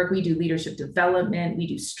coaching work, we do leadership development, we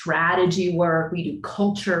do strategy work, we do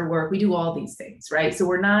culture work, we do all these things, right? So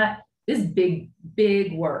we're not this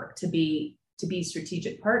big work to be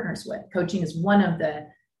strategic partners with. Coaching is one of the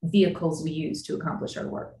vehicles we use to accomplish our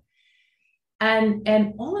work.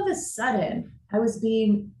 And all of a sudden, I was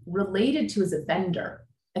being related to as a vendor.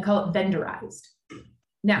 I call it vendorized.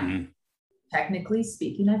 Now, technically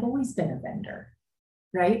speaking, I've always been a vendor,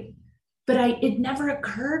 right? But it never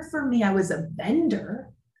occurred for me I was a vendor.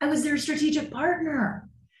 I was their strategic partner.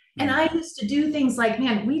 And I used to do things like,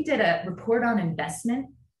 man, we did a report on investment,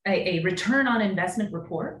 a return on investment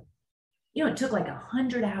report. It took like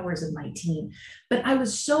 100 hours of my team, but I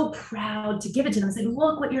was so proud to give it to them and say,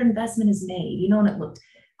 look what your investment has made, and it looked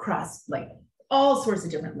across like all sorts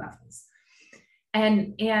of different levels.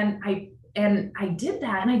 And I did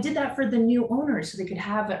that. And I did that for the new owners so they could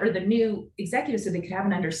or the new executives so they could have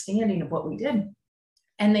an understanding of what we did.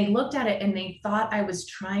 And they looked at it and they thought I was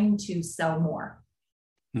trying to sell more.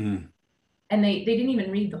 And they didn't even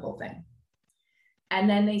read the whole thing. And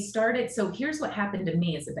then they started. So here's what happened to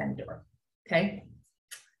me as a vendor. Okay.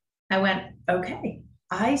 I went, okay.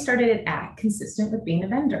 I started to act consistent with being a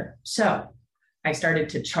vendor. So I started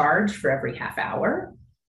to charge for every half hour,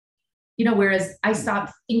 whereas I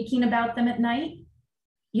stopped thinking about them at night,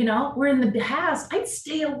 where in the past I'd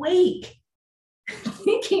stay awake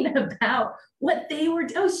thinking about what they were.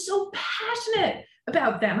 I was so passionate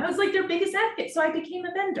about them. I was like their biggest advocate. So I became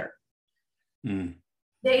a vendor.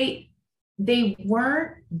 They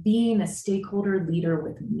weren't being a stakeholder leader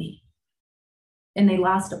with me. And they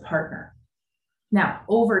lost a partner. Now,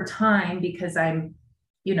 over time, because I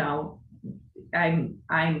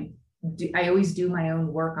always do my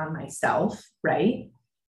own work on myself, right?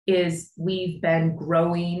 Is we've been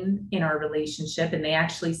growing in our relationship. And they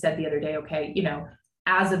actually said the other day, okay,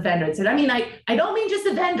 as a vendor, I said, I don't mean just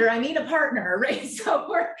a vendor, I mean a partner, right? So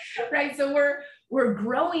we're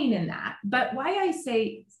growing in that. But why I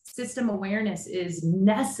say system awareness is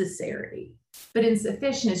necessary but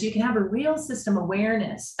insufficient is you can have a real system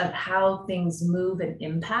awareness of how things move and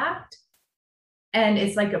impact. And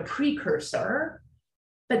it's like a precursor.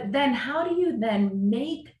 But then how do you then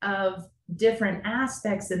make of different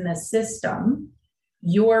aspects in the system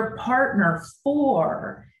your partner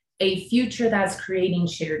for a future that's creating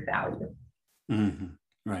shared value?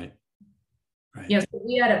 Right. So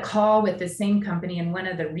we had a call with the same company, and one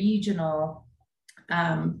of the regional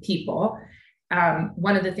people,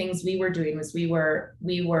 one of the things we were doing was we were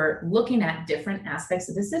looking at different aspects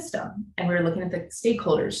of the system, and we were looking at the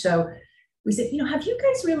stakeholders. So we said, have you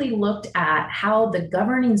guys really looked at how the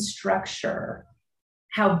governing structure,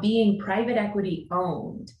 how being private equity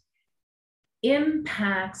owned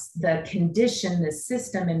impacts the condition, the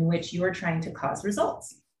system in which you're trying to cause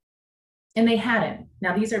results? And they hadn't.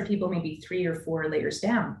 Now, these are people maybe 3 or 4 layers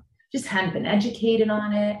down, just hadn't been educated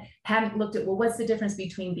on it, hadn't looked at, well, what's the difference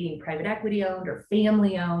between being private equity owned or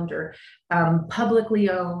family owned or publicly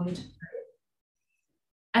owned?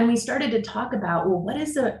 And we started to talk about, well,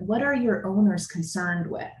 what are your owners concerned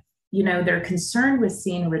with? They're concerned with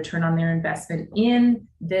seeing a return on their investment in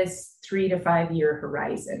this 3 to 5 year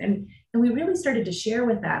horizon. And we really started to share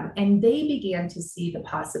with them, and they began to see the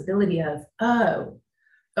possibility of, oh,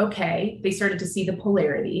 okay, they started to see the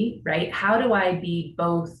polarity, right? How do I be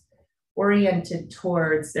both oriented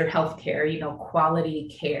towards their healthcare,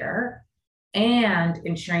 quality care, and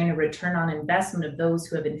ensuring a return on investment of those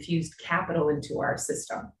who have infused capital into our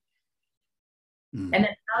system. And then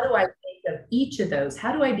how do I think of each of those?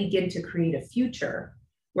 How do I begin to create a future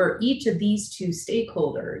where each of these two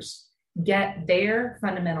stakeholders get their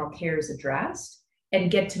fundamental cares addressed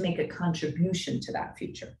and get to make a contribution to that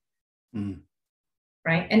future?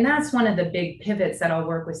 Right? And that's one of the big pivots that I'll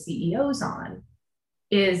work with CEOs on,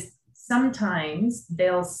 is sometimes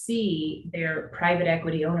they'll see their private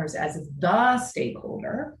equity owners as the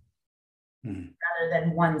stakeholder rather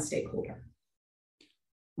than one stakeholder.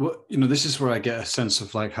 Well, this is where I get a sense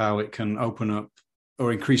of like how it can open up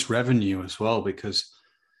or increase revenue as well, because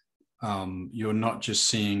you're not just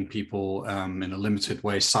seeing people in a limited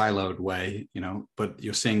way, siloed way, but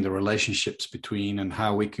you're seeing the relationships between and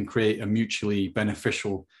how we can create a mutually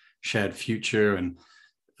beneficial shared future. And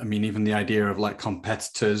I mean, even the idea of like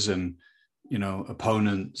competitors and,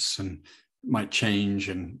 opponents and might change.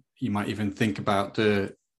 And you might even think about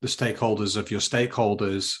the stakeholders of your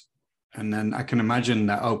stakeholders. And then I can imagine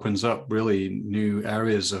that opens up really new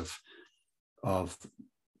areas of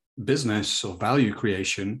business or value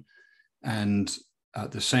creation. And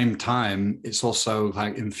at the same time, it's also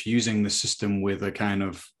like infusing the system with a kind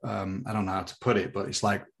of, I don't know how to put it, but it's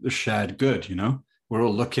like the shared good, we're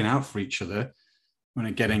all looking out for each other.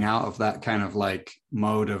 When getting out of that kind of like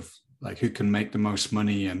mode of like who can make the most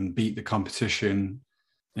money and beat the competition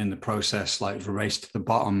in the process, like the race to the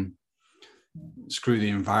bottom, screw the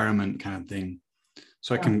environment kind of thing.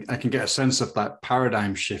 So I can get a sense of that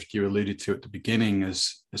paradigm shift you alluded to at the beginning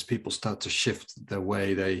as people start to shift the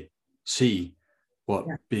way they see what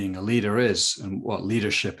being a leader is and what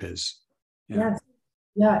leadership is.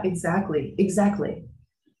 Yeah, exactly.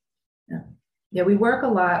 Yeah, we work a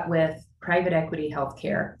lot with private equity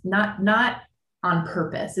healthcare, not on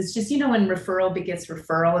purpose. It's just, when referral begets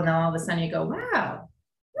referral, and then all of a sudden you go, wow,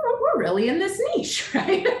 we're really in this niche,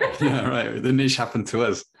 right? Yeah, right. The niche happened to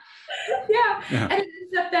us. Yeah. And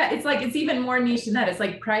it's even more niche than that. It's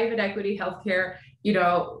like private equity healthcare,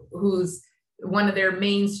 whose one of their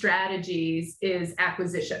main strategies is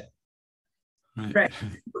acquisition. Right.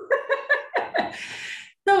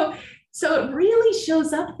 So it really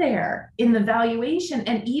shows up there in the valuation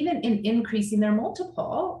and even in increasing their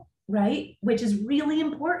multiple, right? Which is really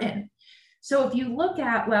important. So if you look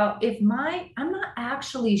at, well, if I'm not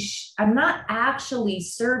actually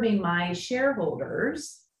serving my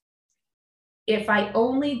shareholders if I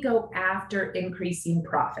only go after increasing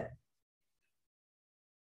profit.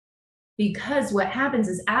 Because what happens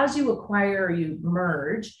is as you acquire or you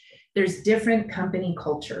merge, there's different company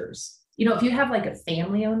cultures. If you have like a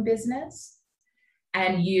family-owned business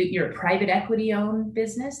and you're a private equity-owned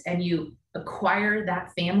business and you acquire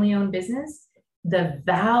that family-owned business, the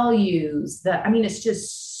values, it's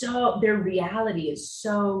just so, their reality is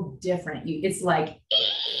so different. It's like,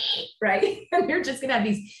 right? And you're just gonna have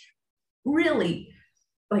these really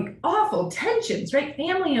like awful tensions, right?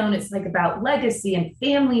 Family owned, it's like about legacy and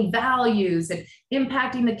family values and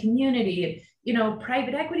impacting the community. And,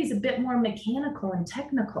 private equity is a bit more mechanical and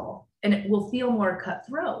technical, and it will feel more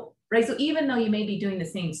cutthroat, right? So even though you may be doing the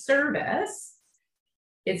same service,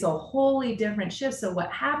 it's a wholly different shift. So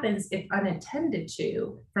what happens if unattended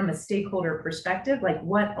to from a stakeholder perspective, like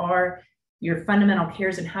what are your fundamental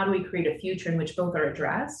cares and how do we create a future in which both are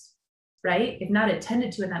addressed, right? If not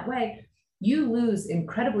attended to in that way, you lose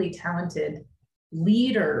incredibly talented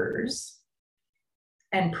leaders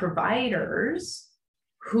and providers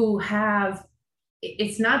who have,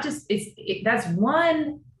 it's not just, that's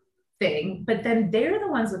one thing, but then they're the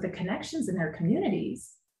ones with the connections in their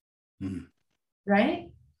communities, right?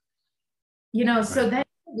 So then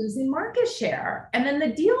you're losing market share, and then the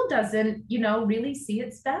deal doesn't, really see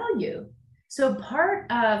its value. So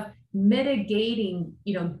part of mitigating,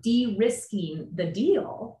 de-risking the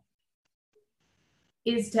deal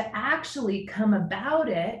is to actually come about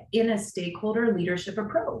it in a stakeholder leadership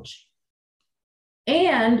approach.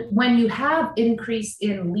 And when you have increase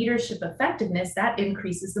in leadership effectiveness, that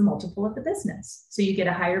increases the multiple of the business. So you get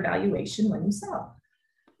a higher valuation when you sell.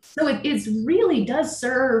 So it really does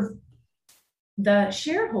serve the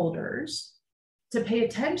shareholders to pay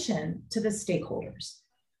attention to the stakeholders.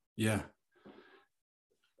 Yeah.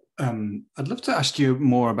 I'd love to ask you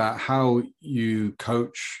more about how you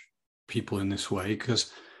coach people in this way,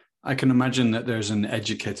 because I can imagine that there's an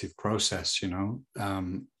educative process,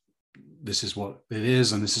 this is what it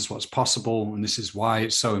is and this is what's possible and this is why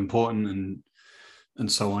it's so important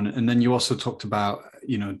and so on. And then you also talked about,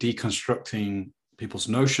 deconstructing people's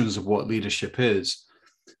notions of what leadership is.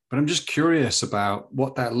 But I'm just curious about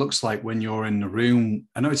what that looks like when you're in the room.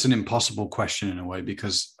 I know it's an impossible question in a way,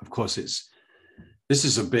 because of course this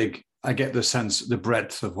is a big I get the sense, the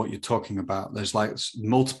breadth of what you're talking about. There's like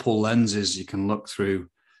multiple lenses you can look through.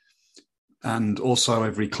 And also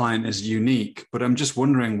every client is unique, but I'm just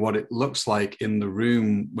wondering what it looks like in the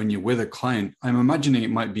room when you're with a client. I'm imagining it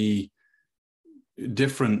might be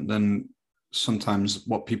different than sometimes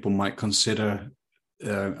what people might consider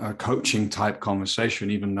a coaching type conversation,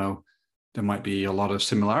 even though there might be a lot of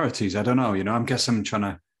similarities. I don't know, I guess I'm trying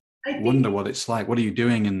to wonder what it's like. What are you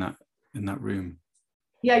doing in that room?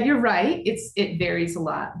 Yeah, you're right. It varies a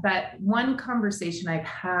lot. But one conversation I've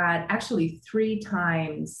had actually 3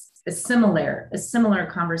 times, a similar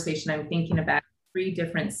conversation. I'm thinking about 3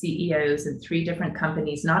 different CEOs and 3 different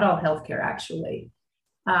companies, not all healthcare actually.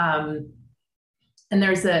 And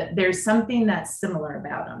there's something that's similar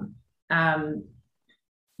about them.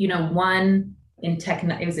 One in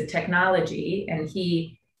it was a technology, and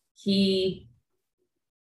he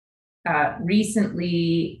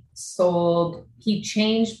recently sold. He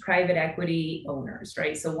changed private equity owners,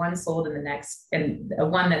 right? So one sold in the next, and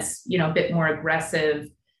one that's a bit more aggressive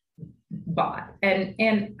bought.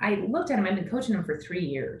 And I looked at him. I've been coaching him for 3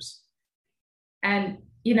 years, and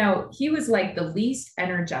he was like the least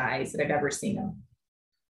energized that I've ever seen him.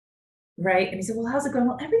 Right. And he said, well, how's it going?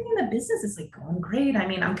 Well, everything in the business is like going great. I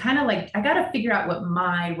mean, I'm kind of like, I got to figure out what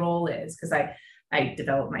my role is, because I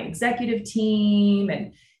developed my executive team,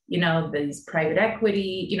 and these private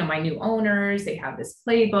equity, my new owners, they have this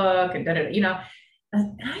playbook and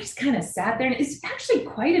and I just kind of sat there, and it's actually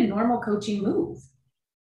quite a normal coaching move,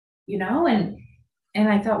 and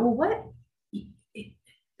I thought, well,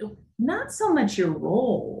 not so much your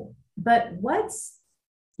role, but what's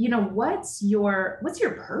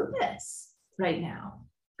your purpose right now,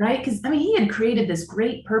 right? Because he had created this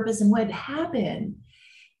great purpose, and what had happened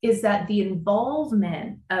is that the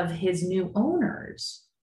involvement of his new owners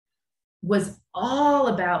was all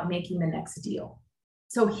about making the next deal.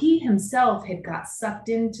 So he himself had got sucked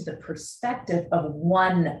into the perspective of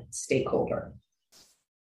one stakeholder,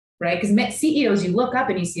 right? Because CEOs, you look up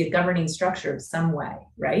and you see a governing structure of some way,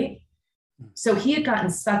 right? So he had gotten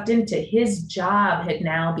sucked into, his job had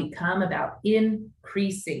now become about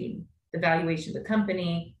increasing the valuation of the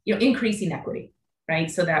company, increasing equity, right?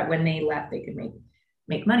 So that when they left, they could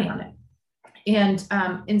make money on it.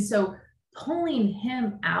 And so pulling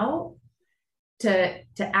him out to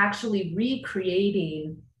actually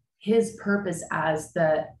recreating his purpose as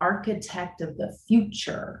the architect of the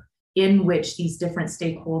future, in which these different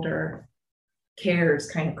stakeholder cares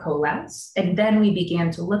kind of coalesce. And then we began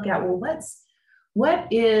to look at, well, what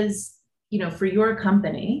is, for your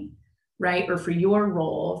company, right? Or for your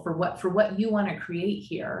role, for what you want to create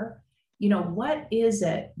here, what is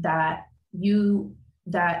it that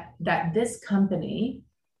this company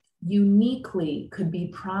uniquely could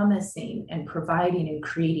be promising and providing and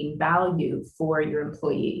creating value for your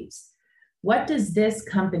employees? What does this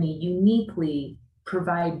company uniquely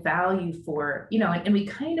provide value for, and we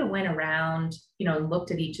kind of went around, and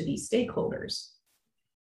looked at each of these stakeholders,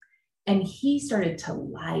 and he started to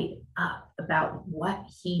light up about what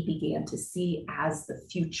he began to see as the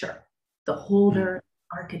future, the holder,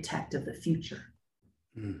 architect of the future.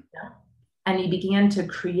 Yeah? And he began to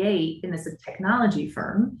create, in this technology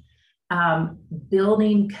firm,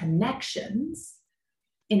 building connections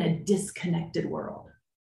in a disconnected world.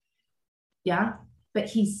 Yeah. But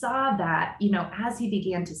he saw that, as he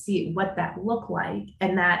began to see what that looked like,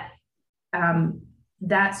 and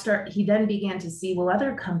he then began to see, well,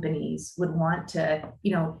 other companies would want to,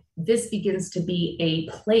 this begins to be a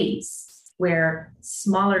place where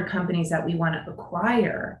smaller companies that we want to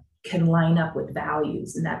acquire can line up with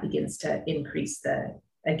values. And that begins to increase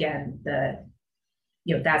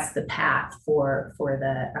that's the path for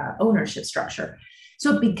the ownership structure.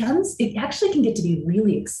 So it actually can get to be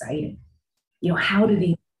really exciting. How do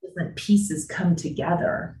these different pieces come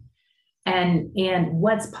together, and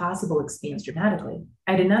what's possible expands dramatically.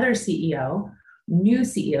 I had another new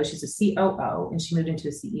CEO, she's a COO, and she moved into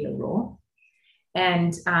a CEO role.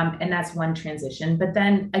 And that's one transition. But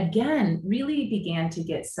then again, really began to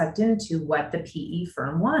get sucked into what the PE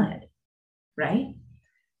firm wanted, right?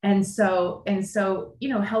 And so,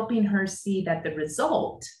 helping her see that the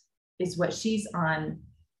result is what she's on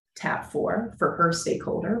tap for her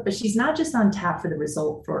stakeholder, but she's not just on tap for the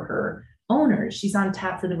result for her owners, she's on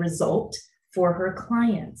tap for the result for her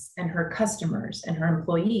clients and her customers and her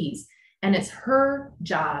employees. And it's her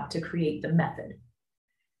job to create the method,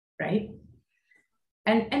 right?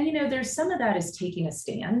 And there's some of that is taking a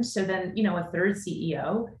stand. So then, a third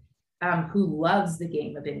CEO who loves the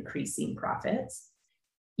game of increasing profits,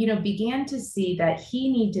 began to see that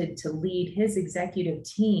he needed to lead his executive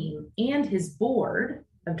team and his board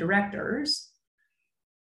of directors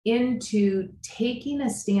into taking a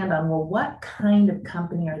stand on, well, what kind of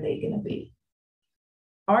company are they going to be?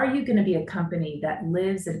 Are you going to be a company that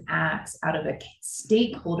lives and acts out of a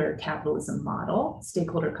stakeholder capitalism model,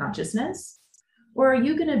 stakeholder consciousness? Or are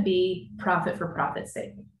you going to be profit for profit's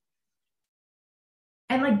sake?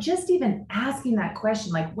 And like just even asking that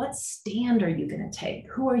question, like what stand are you going to take?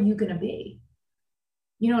 Who are you going to be?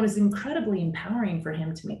 You know, it is incredibly empowering for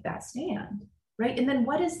him to make that stand, right? And then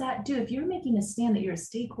what does that do? If you're making a stand that you're a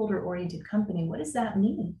stakeholder-oriented company, what does that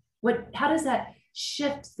mean? How does that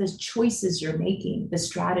shift the choices you're making, the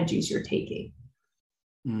strategies you're taking?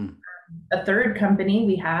 A third company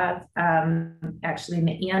we have, actually in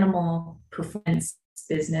the animal performance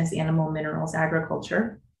business, animal minerals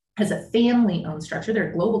agriculture, has a family-owned structure. They're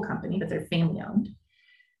a global company, but they're family-owned.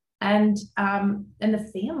 And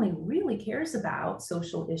the family really cares about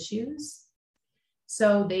social issues.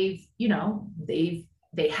 So they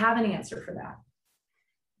have an answer for that.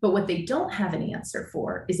 But what they don't have an answer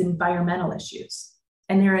for is environmental issues.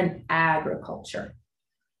 And they're in agriculture,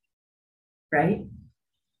 right?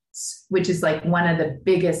 Which is like one of the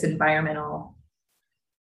biggest environmental,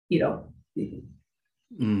 impactors.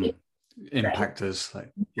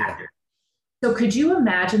 Like, yeah. So could you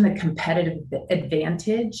imagine the competitive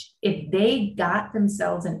advantage if they got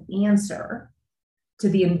themselves an answer to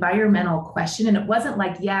the environmental question? And it wasn't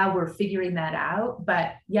like, yeah, we're figuring that out,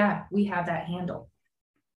 but yeah, we have that handled.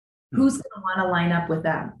 Who's going to want to line up with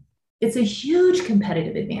them? It's a huge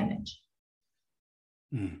competitive advantage.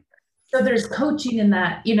 So there's coaching in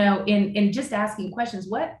that, in just asking questions.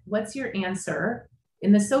 What's your answer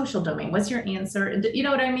in the social domain? What's your answer? And you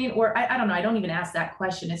know what I mean? Or I don't know. I don't even ask that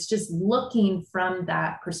question. It's just looking from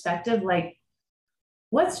that perspective, like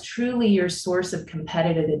what's truly your source of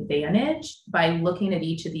competitive advantage by looking at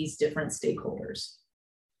each of these different stakeholders.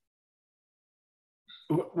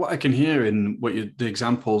 What I can hear in the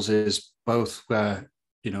examples is both where,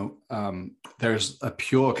 there's a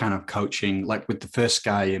pure kind of coaching, like with the first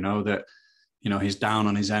guy, that, he's down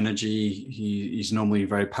on his energy. He's normally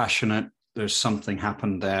very passionate. There's something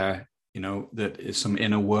happened there, that is some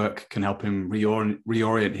inner work can help him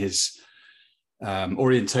reorient his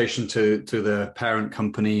orientation to the parent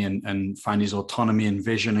company and find his autonomy and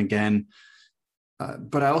vision again.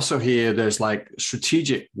 But I also hear there's like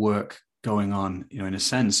strategic work going on, in a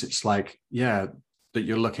sense. It's like, yeah, that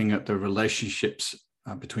you're looking at the relationships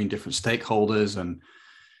between different stakeholders and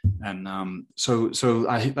so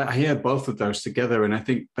I hear both of those together, and I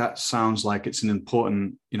think that sounds like it's an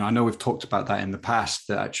important, I know we've talked about that in the past,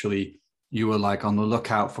 that actually you were like on the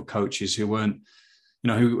lookout for coaches who weren't,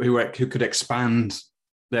 who could expand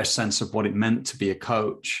their sense of what it meant to be a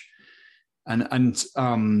coach. And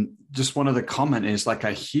just one other comment is like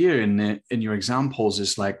I hear in your examples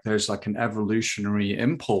is like there's like an evolutionary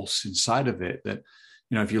impulse inside of it that,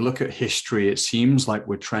 if you look at history, it seems like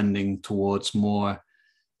we're trending towards more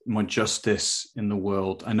justice in the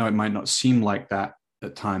world. I know it might not seem like that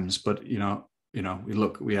at times, but we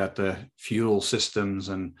had the feudal systems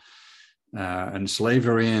and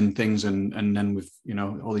slavery and things, and then with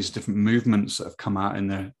all these different movements that have come out in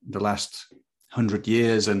the last 100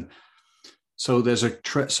 years, and so there's a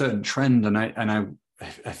certain trend, and I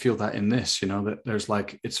feel that in this, that there's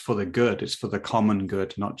like it's for the good, it's for the common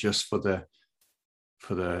good, not just for the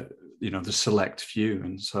the select few,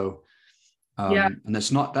 and so. And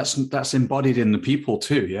it's not that's embodied in the people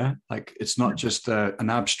too, yeah. Like it's not just an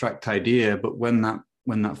abstract idea, but when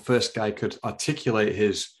that first guy could articulate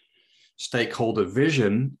his stakeholder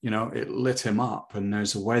vision, it lit him up, and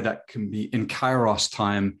there's a way that can be in Kairos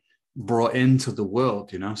time brought into the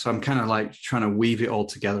world, So I'm kind of like trying to weave it all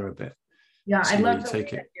together a bit. Yeah, I love the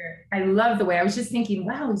way I love the way. I was just thinking,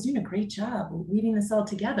 wow, he's doing a great job weaving this all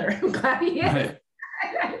together. I'm glad he is. Right.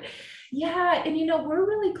 Yeah. And, we're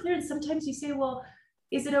really clear. And sometimes you say, well,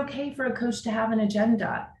 is it okay for a coach to have an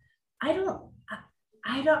agenda? I don't,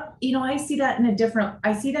 I see that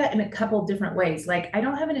in a couple of different ways. Like, I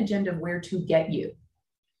don't have an agenda of where to get you.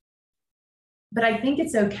 But I think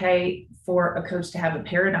it's okay for a coach to have a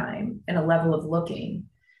paradigm and a level of looking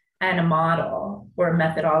and a model or a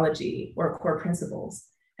methodology or core principles.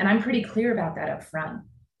 And I'm pretty clear about that up front.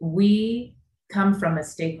 We come from a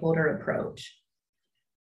stakeholder approach.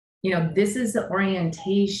 This is the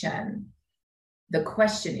orientation, the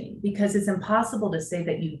questioning, because it's impossible to say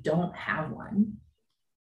that you don't have one,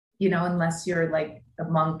 unless you're like a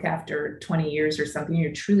monk after 20 years or something,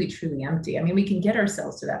 you're truly, truly empty. I mean, we can get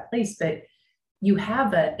ourselves to that place, but you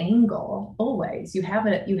have an angle always, you have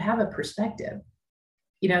a perspective,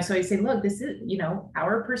 so I say, look, this is,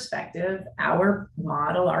 our perspective, our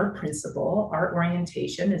model, our principle, our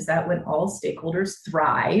orientation is that when all stakeholders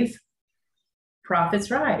thrive,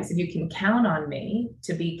 profits rise. And you can count on me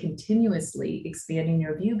to be continuously expanding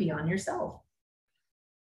your view beyond yourself.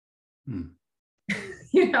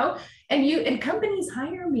 You know, and companies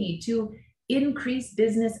hire me to increase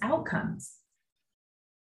business outcomes.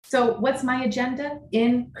 So what's my agenda?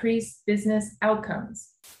 Increase business outcomes.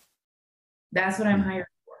 That's what I'm hired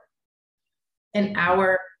for.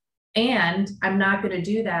 And I'm not going to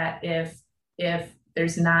do that if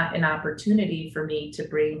there's not an opportunity for me to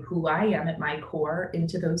bring who I am at my core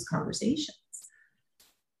into those conversations.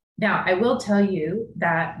 Now, I will tell you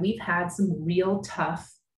that we've had some real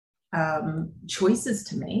tough choices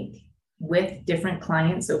to make with different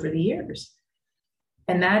clients over the years.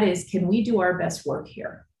 And that is, can we do our best work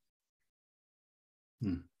here?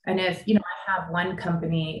 And if, I have one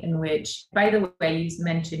company in which, by the way, you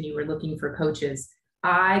mentioned you were looking for coaches.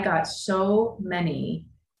 I got so many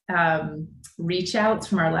reach outs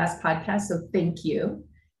from our last podcast. So thank you.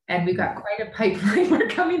 And we've got quite a pipeline we're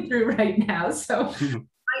coming through right now. So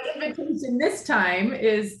my invitation this time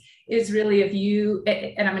is really, if you,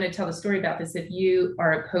 and I'm going to tell the story about this, if you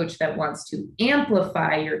are a coach that wants to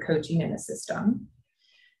amplify your coaching in a system,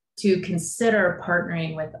 to consider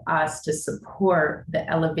partnering with us to support the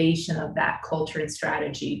elevation of that culture and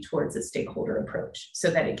strategy towards a stakeholder approach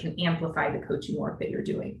so that it can amplify the coaching work that you're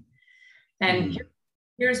doing. And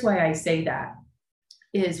here's why I say that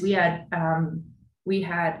is we had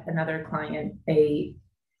another client, a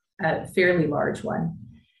fairly large one,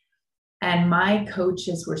 and my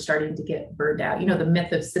coaches were starting to get burned out. The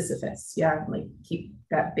myth of Sisyphus. Yeah. Like keep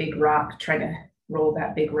that big rock, trying to roll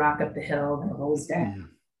that big rock up the hill and it rolls down.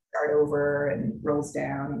 Start over and rolls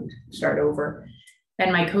down and start over.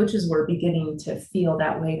 And my coaches were beginning to feel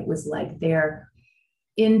that way. It was like their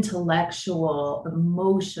intellectual,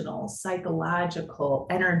 emotional, psychological,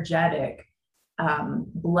 energetic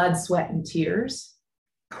blood, sweat, and tears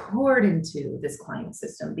poured into this client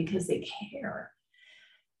system because they care.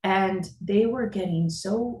 And they were getting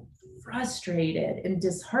so frustrated and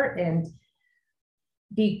disheartened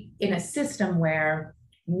in a system where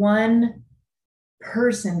one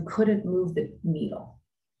person couldn't move the needle,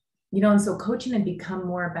 and so coaching had become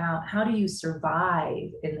more about how do you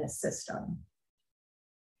survive in this system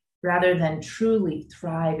rather than truly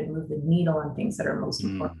thrive and move the needle on things that are most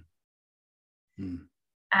important.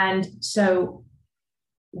 And so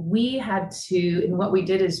we had to, and what we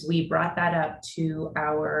did is we brought that up to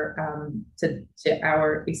our to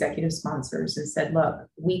our executive sponsors and said, look,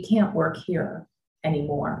 we can't work here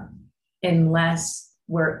anymore unless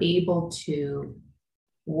we're able to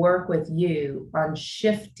work with you on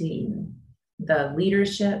shifting the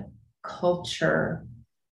leadership culture,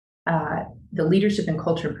 the leadership and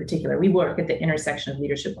culture in particular. We work at the intersection of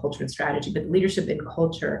leadership, culture, and strategy, but leadership and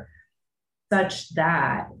culture such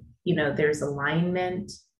that, there's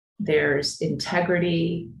alignment, there's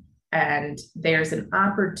integrity, and there's an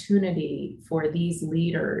opportunity for these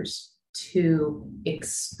leaders to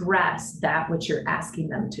express that which you're asking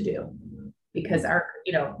them to do. Because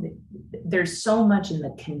there's so much in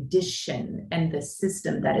the condition and the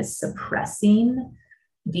system that is suppressing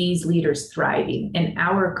these leaders thriving, and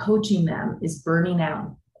our coaching them is burning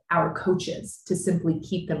out our coaches to simply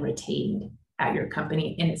keep them retained at your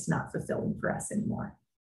company, and it's not fulfilling for us anymore.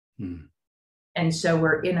 And so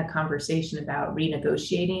we're in a conversation about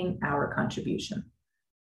renegotiating our contribution.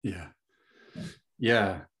 Yeah,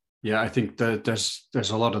 I think that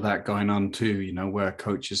there's a lot of that going on too, where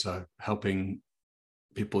coaches are helping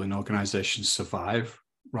people in organizations survive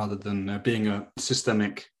rather than being a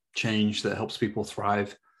systemic change that helps people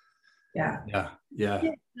thrive. Yeah.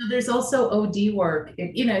 There's also OD work,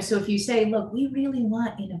 so if you say, look, we really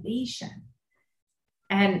want innovation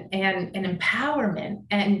and empowerment,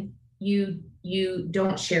 and you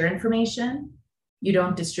don't share information, you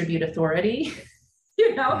don't distribute authority,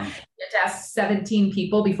 you have to ask 17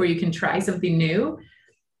 people before you can try something new,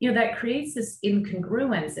 that creates this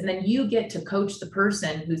incongruence. And then you get to coach the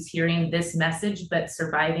person who's hearing this message, but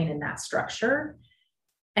surviving in that structure.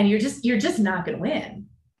 And you're just not going to win.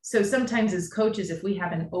 So sometimes as coaches, if we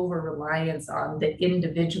have an over reliance on the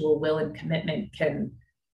individual will and commitment can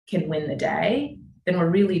win the day, then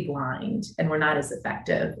we're really blind and we're not as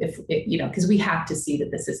effective because we have to see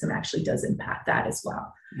that the system actually does impact that as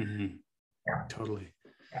well. Yeah, totally.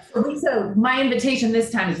 So my invitation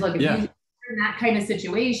this time is, look, if you're in that kind of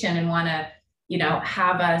situation and want to,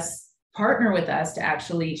 have us partner with us to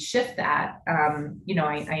actually shift that, I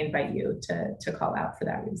invite you to call out for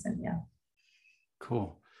that reason. Yeah.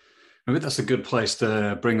 Cool. Maybe that's a good place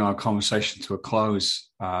to bring our conversation to a close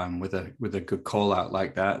with a good call out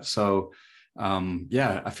like that. So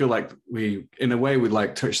I feel like we, in a way, we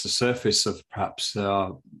like touch the surface of perhaps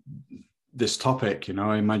the this topic.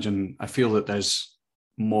 I feel that there's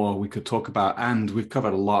more we could talk about, and we've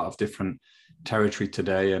covered a lot of different territory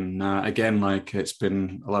today. And again, like, it's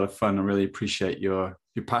been a lot of fun. I really appreciate your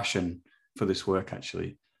passion for this work,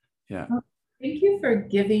 actually. Yeah. Well, thank you for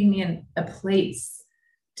giving me a place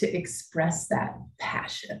to express that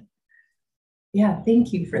passion. Yeah,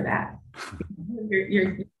 thank you for that.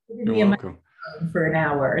 You're giving me welcome. For an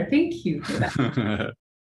hour. Thank you for that.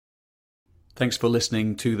 Thanks for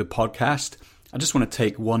listening to the podcast. I just want to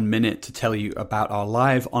take 1 minute to tell you about our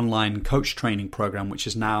live online coach training program, which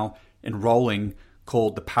is now enrolling,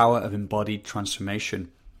 called The Power of Embodied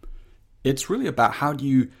Transformation. It's really about how do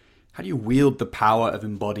you wield the power of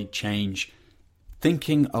embodied change.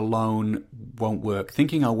 Thinking alone won't work.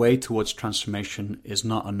 Thinking our way towards transformation is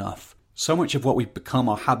not enough. So much of what we've become,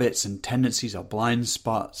 our habits and tendencies, our blind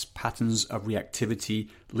spots, patterns of reactivity,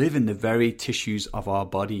 live in the very tissues of our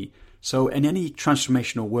body. So in any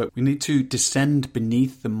transformational work, we need to descend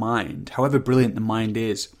beneath the mind, however brilliant the mind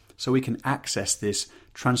is, so we can access this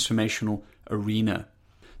transformational arena.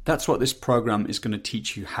 That's what this program is going to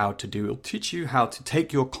teach you how to do. It'll teach you how to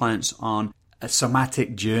take your clients on a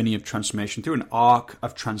somatic journey of transformation, through an arc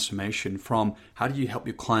of transformation, from how do you help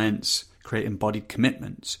your clients create embodied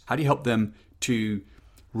commitments? How do you help them to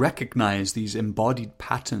recognize these embodied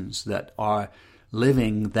patterns that are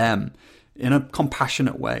living them in a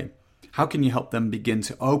compassionate way? How can you help them begin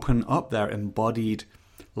to open up their embodied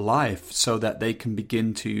life so that they can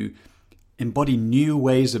begin to embody new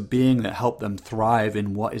ways of being that help them thrive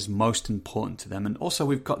in what is most important to them? And also,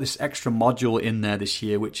 we've got this extra module in there this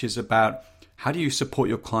year, which is about how do you support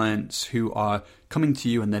your clients who are coming to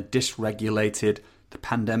you and they're dysregulated. The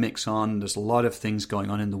pandemic's on. There's a lot of things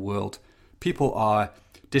going on in the world. People are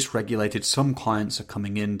dysregulated. Some clients are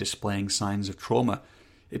coming in displaying signs of trauma.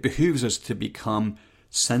 It behooves us to become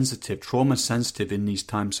sensitive, trauma sensitive in these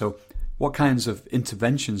times. So what kinds of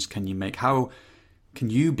interventions can you make? How can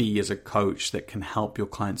you be as a coach that can help your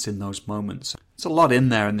clients in those moments? There's a lot in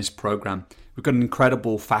there in this program. We've got an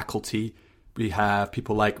incredible faculty. We have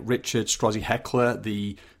people like Richard Strozzi Heckler,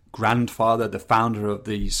 the grandfather, the founder of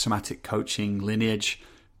the somatic coaching lineage,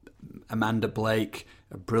 Amanda Blake,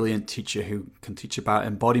 a brilliant teacher who can teach about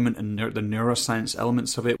embodiment and the neuroscience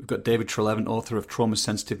elements of it. We've got David Trelevin, author of Trauma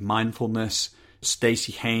Sensitive Mindfulness,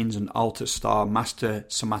 Stacey Haynes, an Alta Star master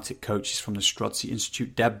somatic coaches from the Strozzi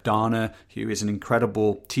Institute, Deb Dana, who is an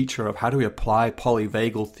incredible teacher of how do we apply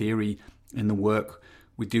polyvagal theory in the work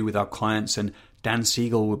we do with our clients, and Dan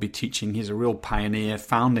Siegel will be teaching. He's a real pioneer,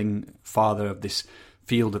 founding father of this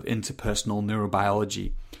field of interpersonal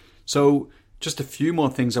neurobiology. So just a few more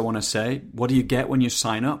things I want to say. What do you get when you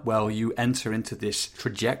sign up? Well, you enter into this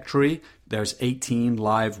trajectory. There's 18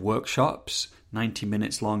 live workshops, 90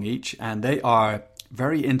 minutes long each, and they are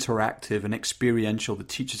very interactive and experiential. The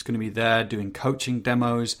teacher's going to be there doing coaching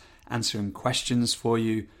demos, answering questions for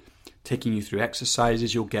you, taking you through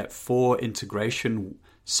exercises. You'll get 4 integration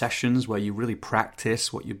sessions where you really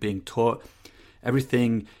practice what you're being taught.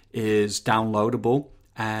 Everything is downloadable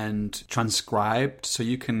and transcribed, so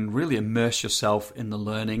you can really immerse yourself in the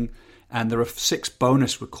learning. And there are 6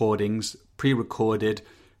 bonus recordings, pre-recorded,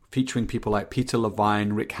 featuring people like Peter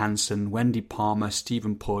Levine, Rick Hansen, Wendy Palmer,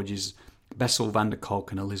 Stephen Porges, Bessel van der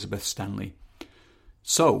Kolk, and Elizabeth Stanley.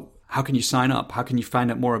 So, how can you sign up? How can you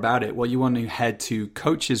find out more about it? Well, you want to head to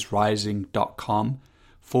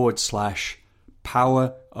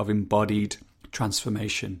coachesrising.com/power of embodied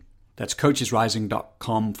transformation. That's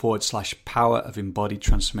coachesrising.com/power of embodied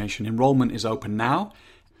transformation. Enrollment is open now,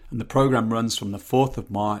 and the program runs from the 4th of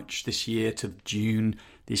March this year to June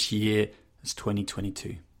this year. It's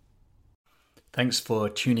 2022. Thanks for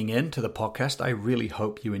tuning in to the podcast. I really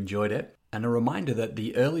hope you enjoyed it. And a reminder that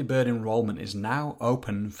the early bird enrollment is now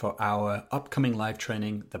open for our upcoming live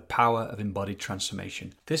training, The Power of Embodied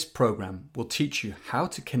Transformation. This program will teach you how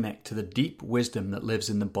to connect to the deep wisdom that lives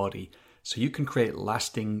in the body so you can create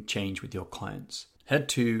lasting change with your clients. Head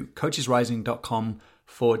to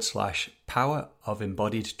coachesrising.com/power of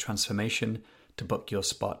embodied transformation to book your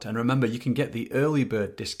spot. And remember, you can get the early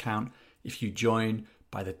bird discount if you join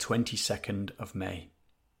by the 22nd of May.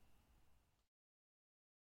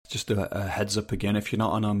 Just a heads up again, if you're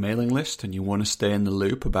not on our mailing list and you want to stay in the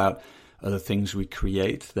loop about other things we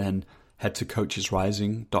create, then head to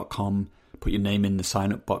coachesrising.com, put your name in the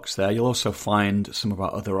sign-up box there. You'll also find some of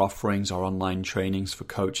our other offerings, our online trainings for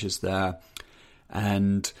coaches there.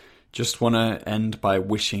 And just want to end by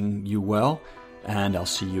wishing you well, and I'll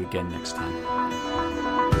see you again next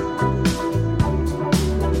time.